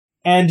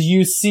 And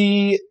you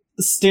see,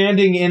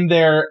 standing in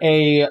there,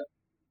 a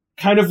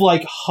kind of,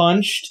 like,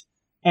 hunched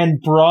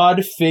and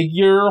broad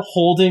figure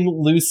holding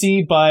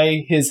Lucy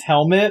by his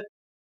helmet.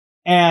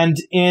 And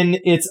in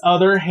its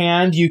other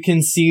hand, you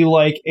can see,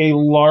 like, a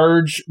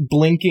large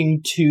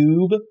blinking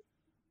tube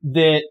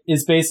that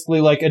is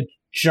basically like a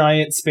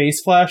giant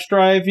space flash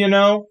drive, you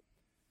know?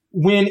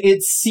 When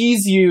it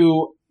sees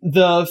you,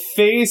 the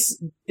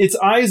face, its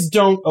eyes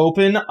don't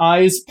open,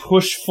 eyes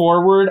push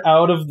forward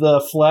out of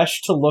the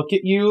flesh to look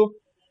at you,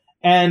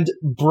 and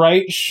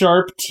bright,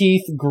 sharp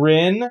teeth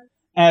grin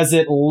as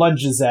it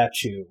lunges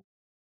at you.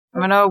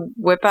 I'm gonna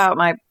whip out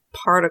my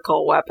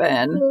particle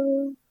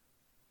weapon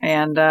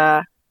and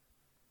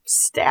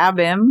stab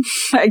him,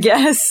 I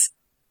guess.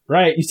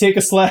 Right, you take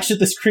a slash at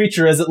this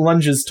creature as it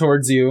lunges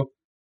towards you.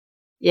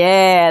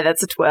 Yeah,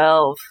 that's a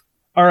 12.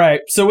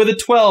 Alright, so with a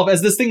 12,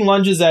 as this thing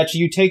lunges at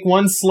you, you take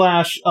one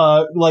slash,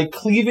 like,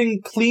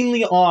 cleaving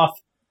cleanly off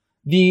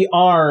the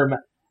arm.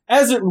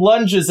 As it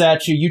lunges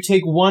at you, you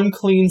take one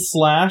clean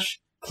slash,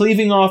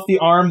 cleaving off the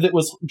arm that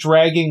was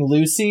dragging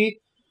Lucy.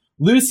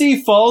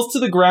 Lucy falls to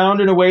the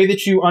ground in a way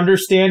that you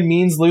understand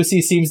means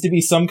Lucy seems to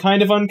be some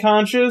kind of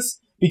unconscious,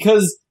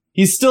 because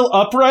he's still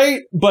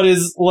upright, but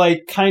is,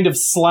 like, kind of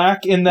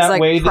slack in that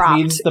like way propped, that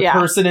means the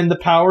person in the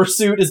power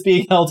suit is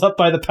being held up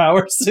by the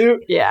power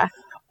suit. Yeah.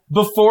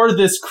 Before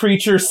this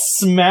creature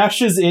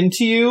smashes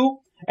into you,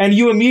 and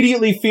you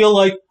immediately feel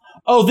like,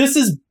 oh, this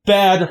is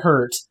bad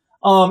hurt.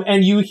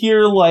 And you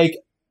hear, like,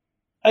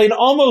 an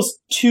almost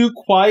too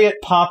quiet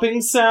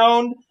popping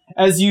sound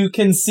as you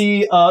can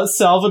see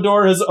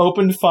Salvador has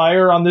opened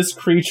fire on this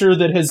creature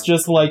that has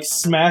just, like,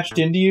 smashed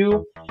into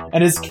you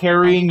and is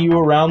carrying you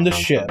around the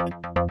ship.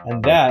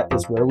 And that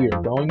is where we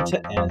are going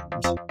to end.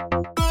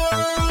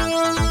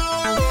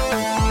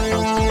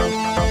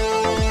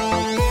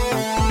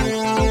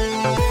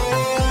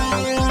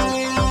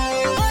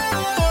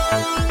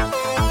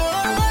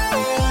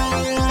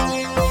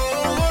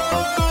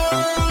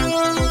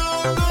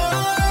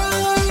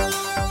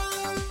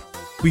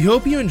 We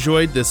hope you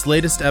enjoyed this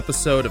latest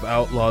episode of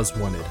Outlaws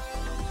Wanted.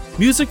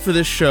 Music for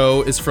this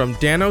show is from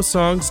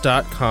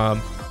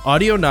danosongs.com,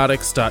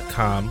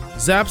 audionautics.com,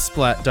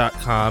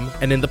 zapsplat.com,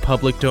 and in the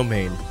public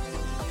domain.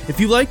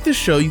 If you like this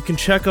show, you can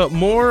check out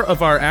more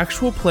of our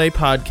actual play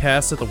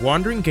podcasts at the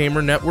Wandering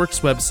Gamer Network's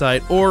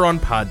website or on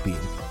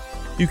Podbean.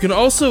 You can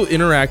also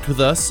interact with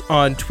us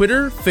on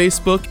Twitter,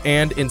 Facebook,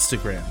 and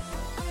Instagram.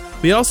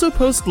 We also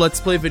post Let's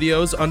Play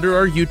videos under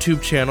our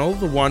YouTube channel,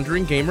 the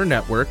Wandering Gamer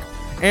Network,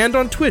 and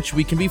on Twitch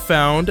we can be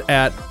found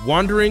at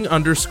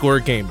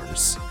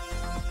wandering_gamers.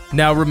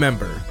 Now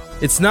remember,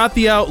 it's not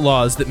the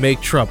outlaws that make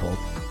trouble,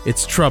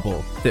 it's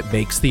trouble that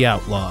makes the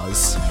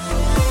outlaws.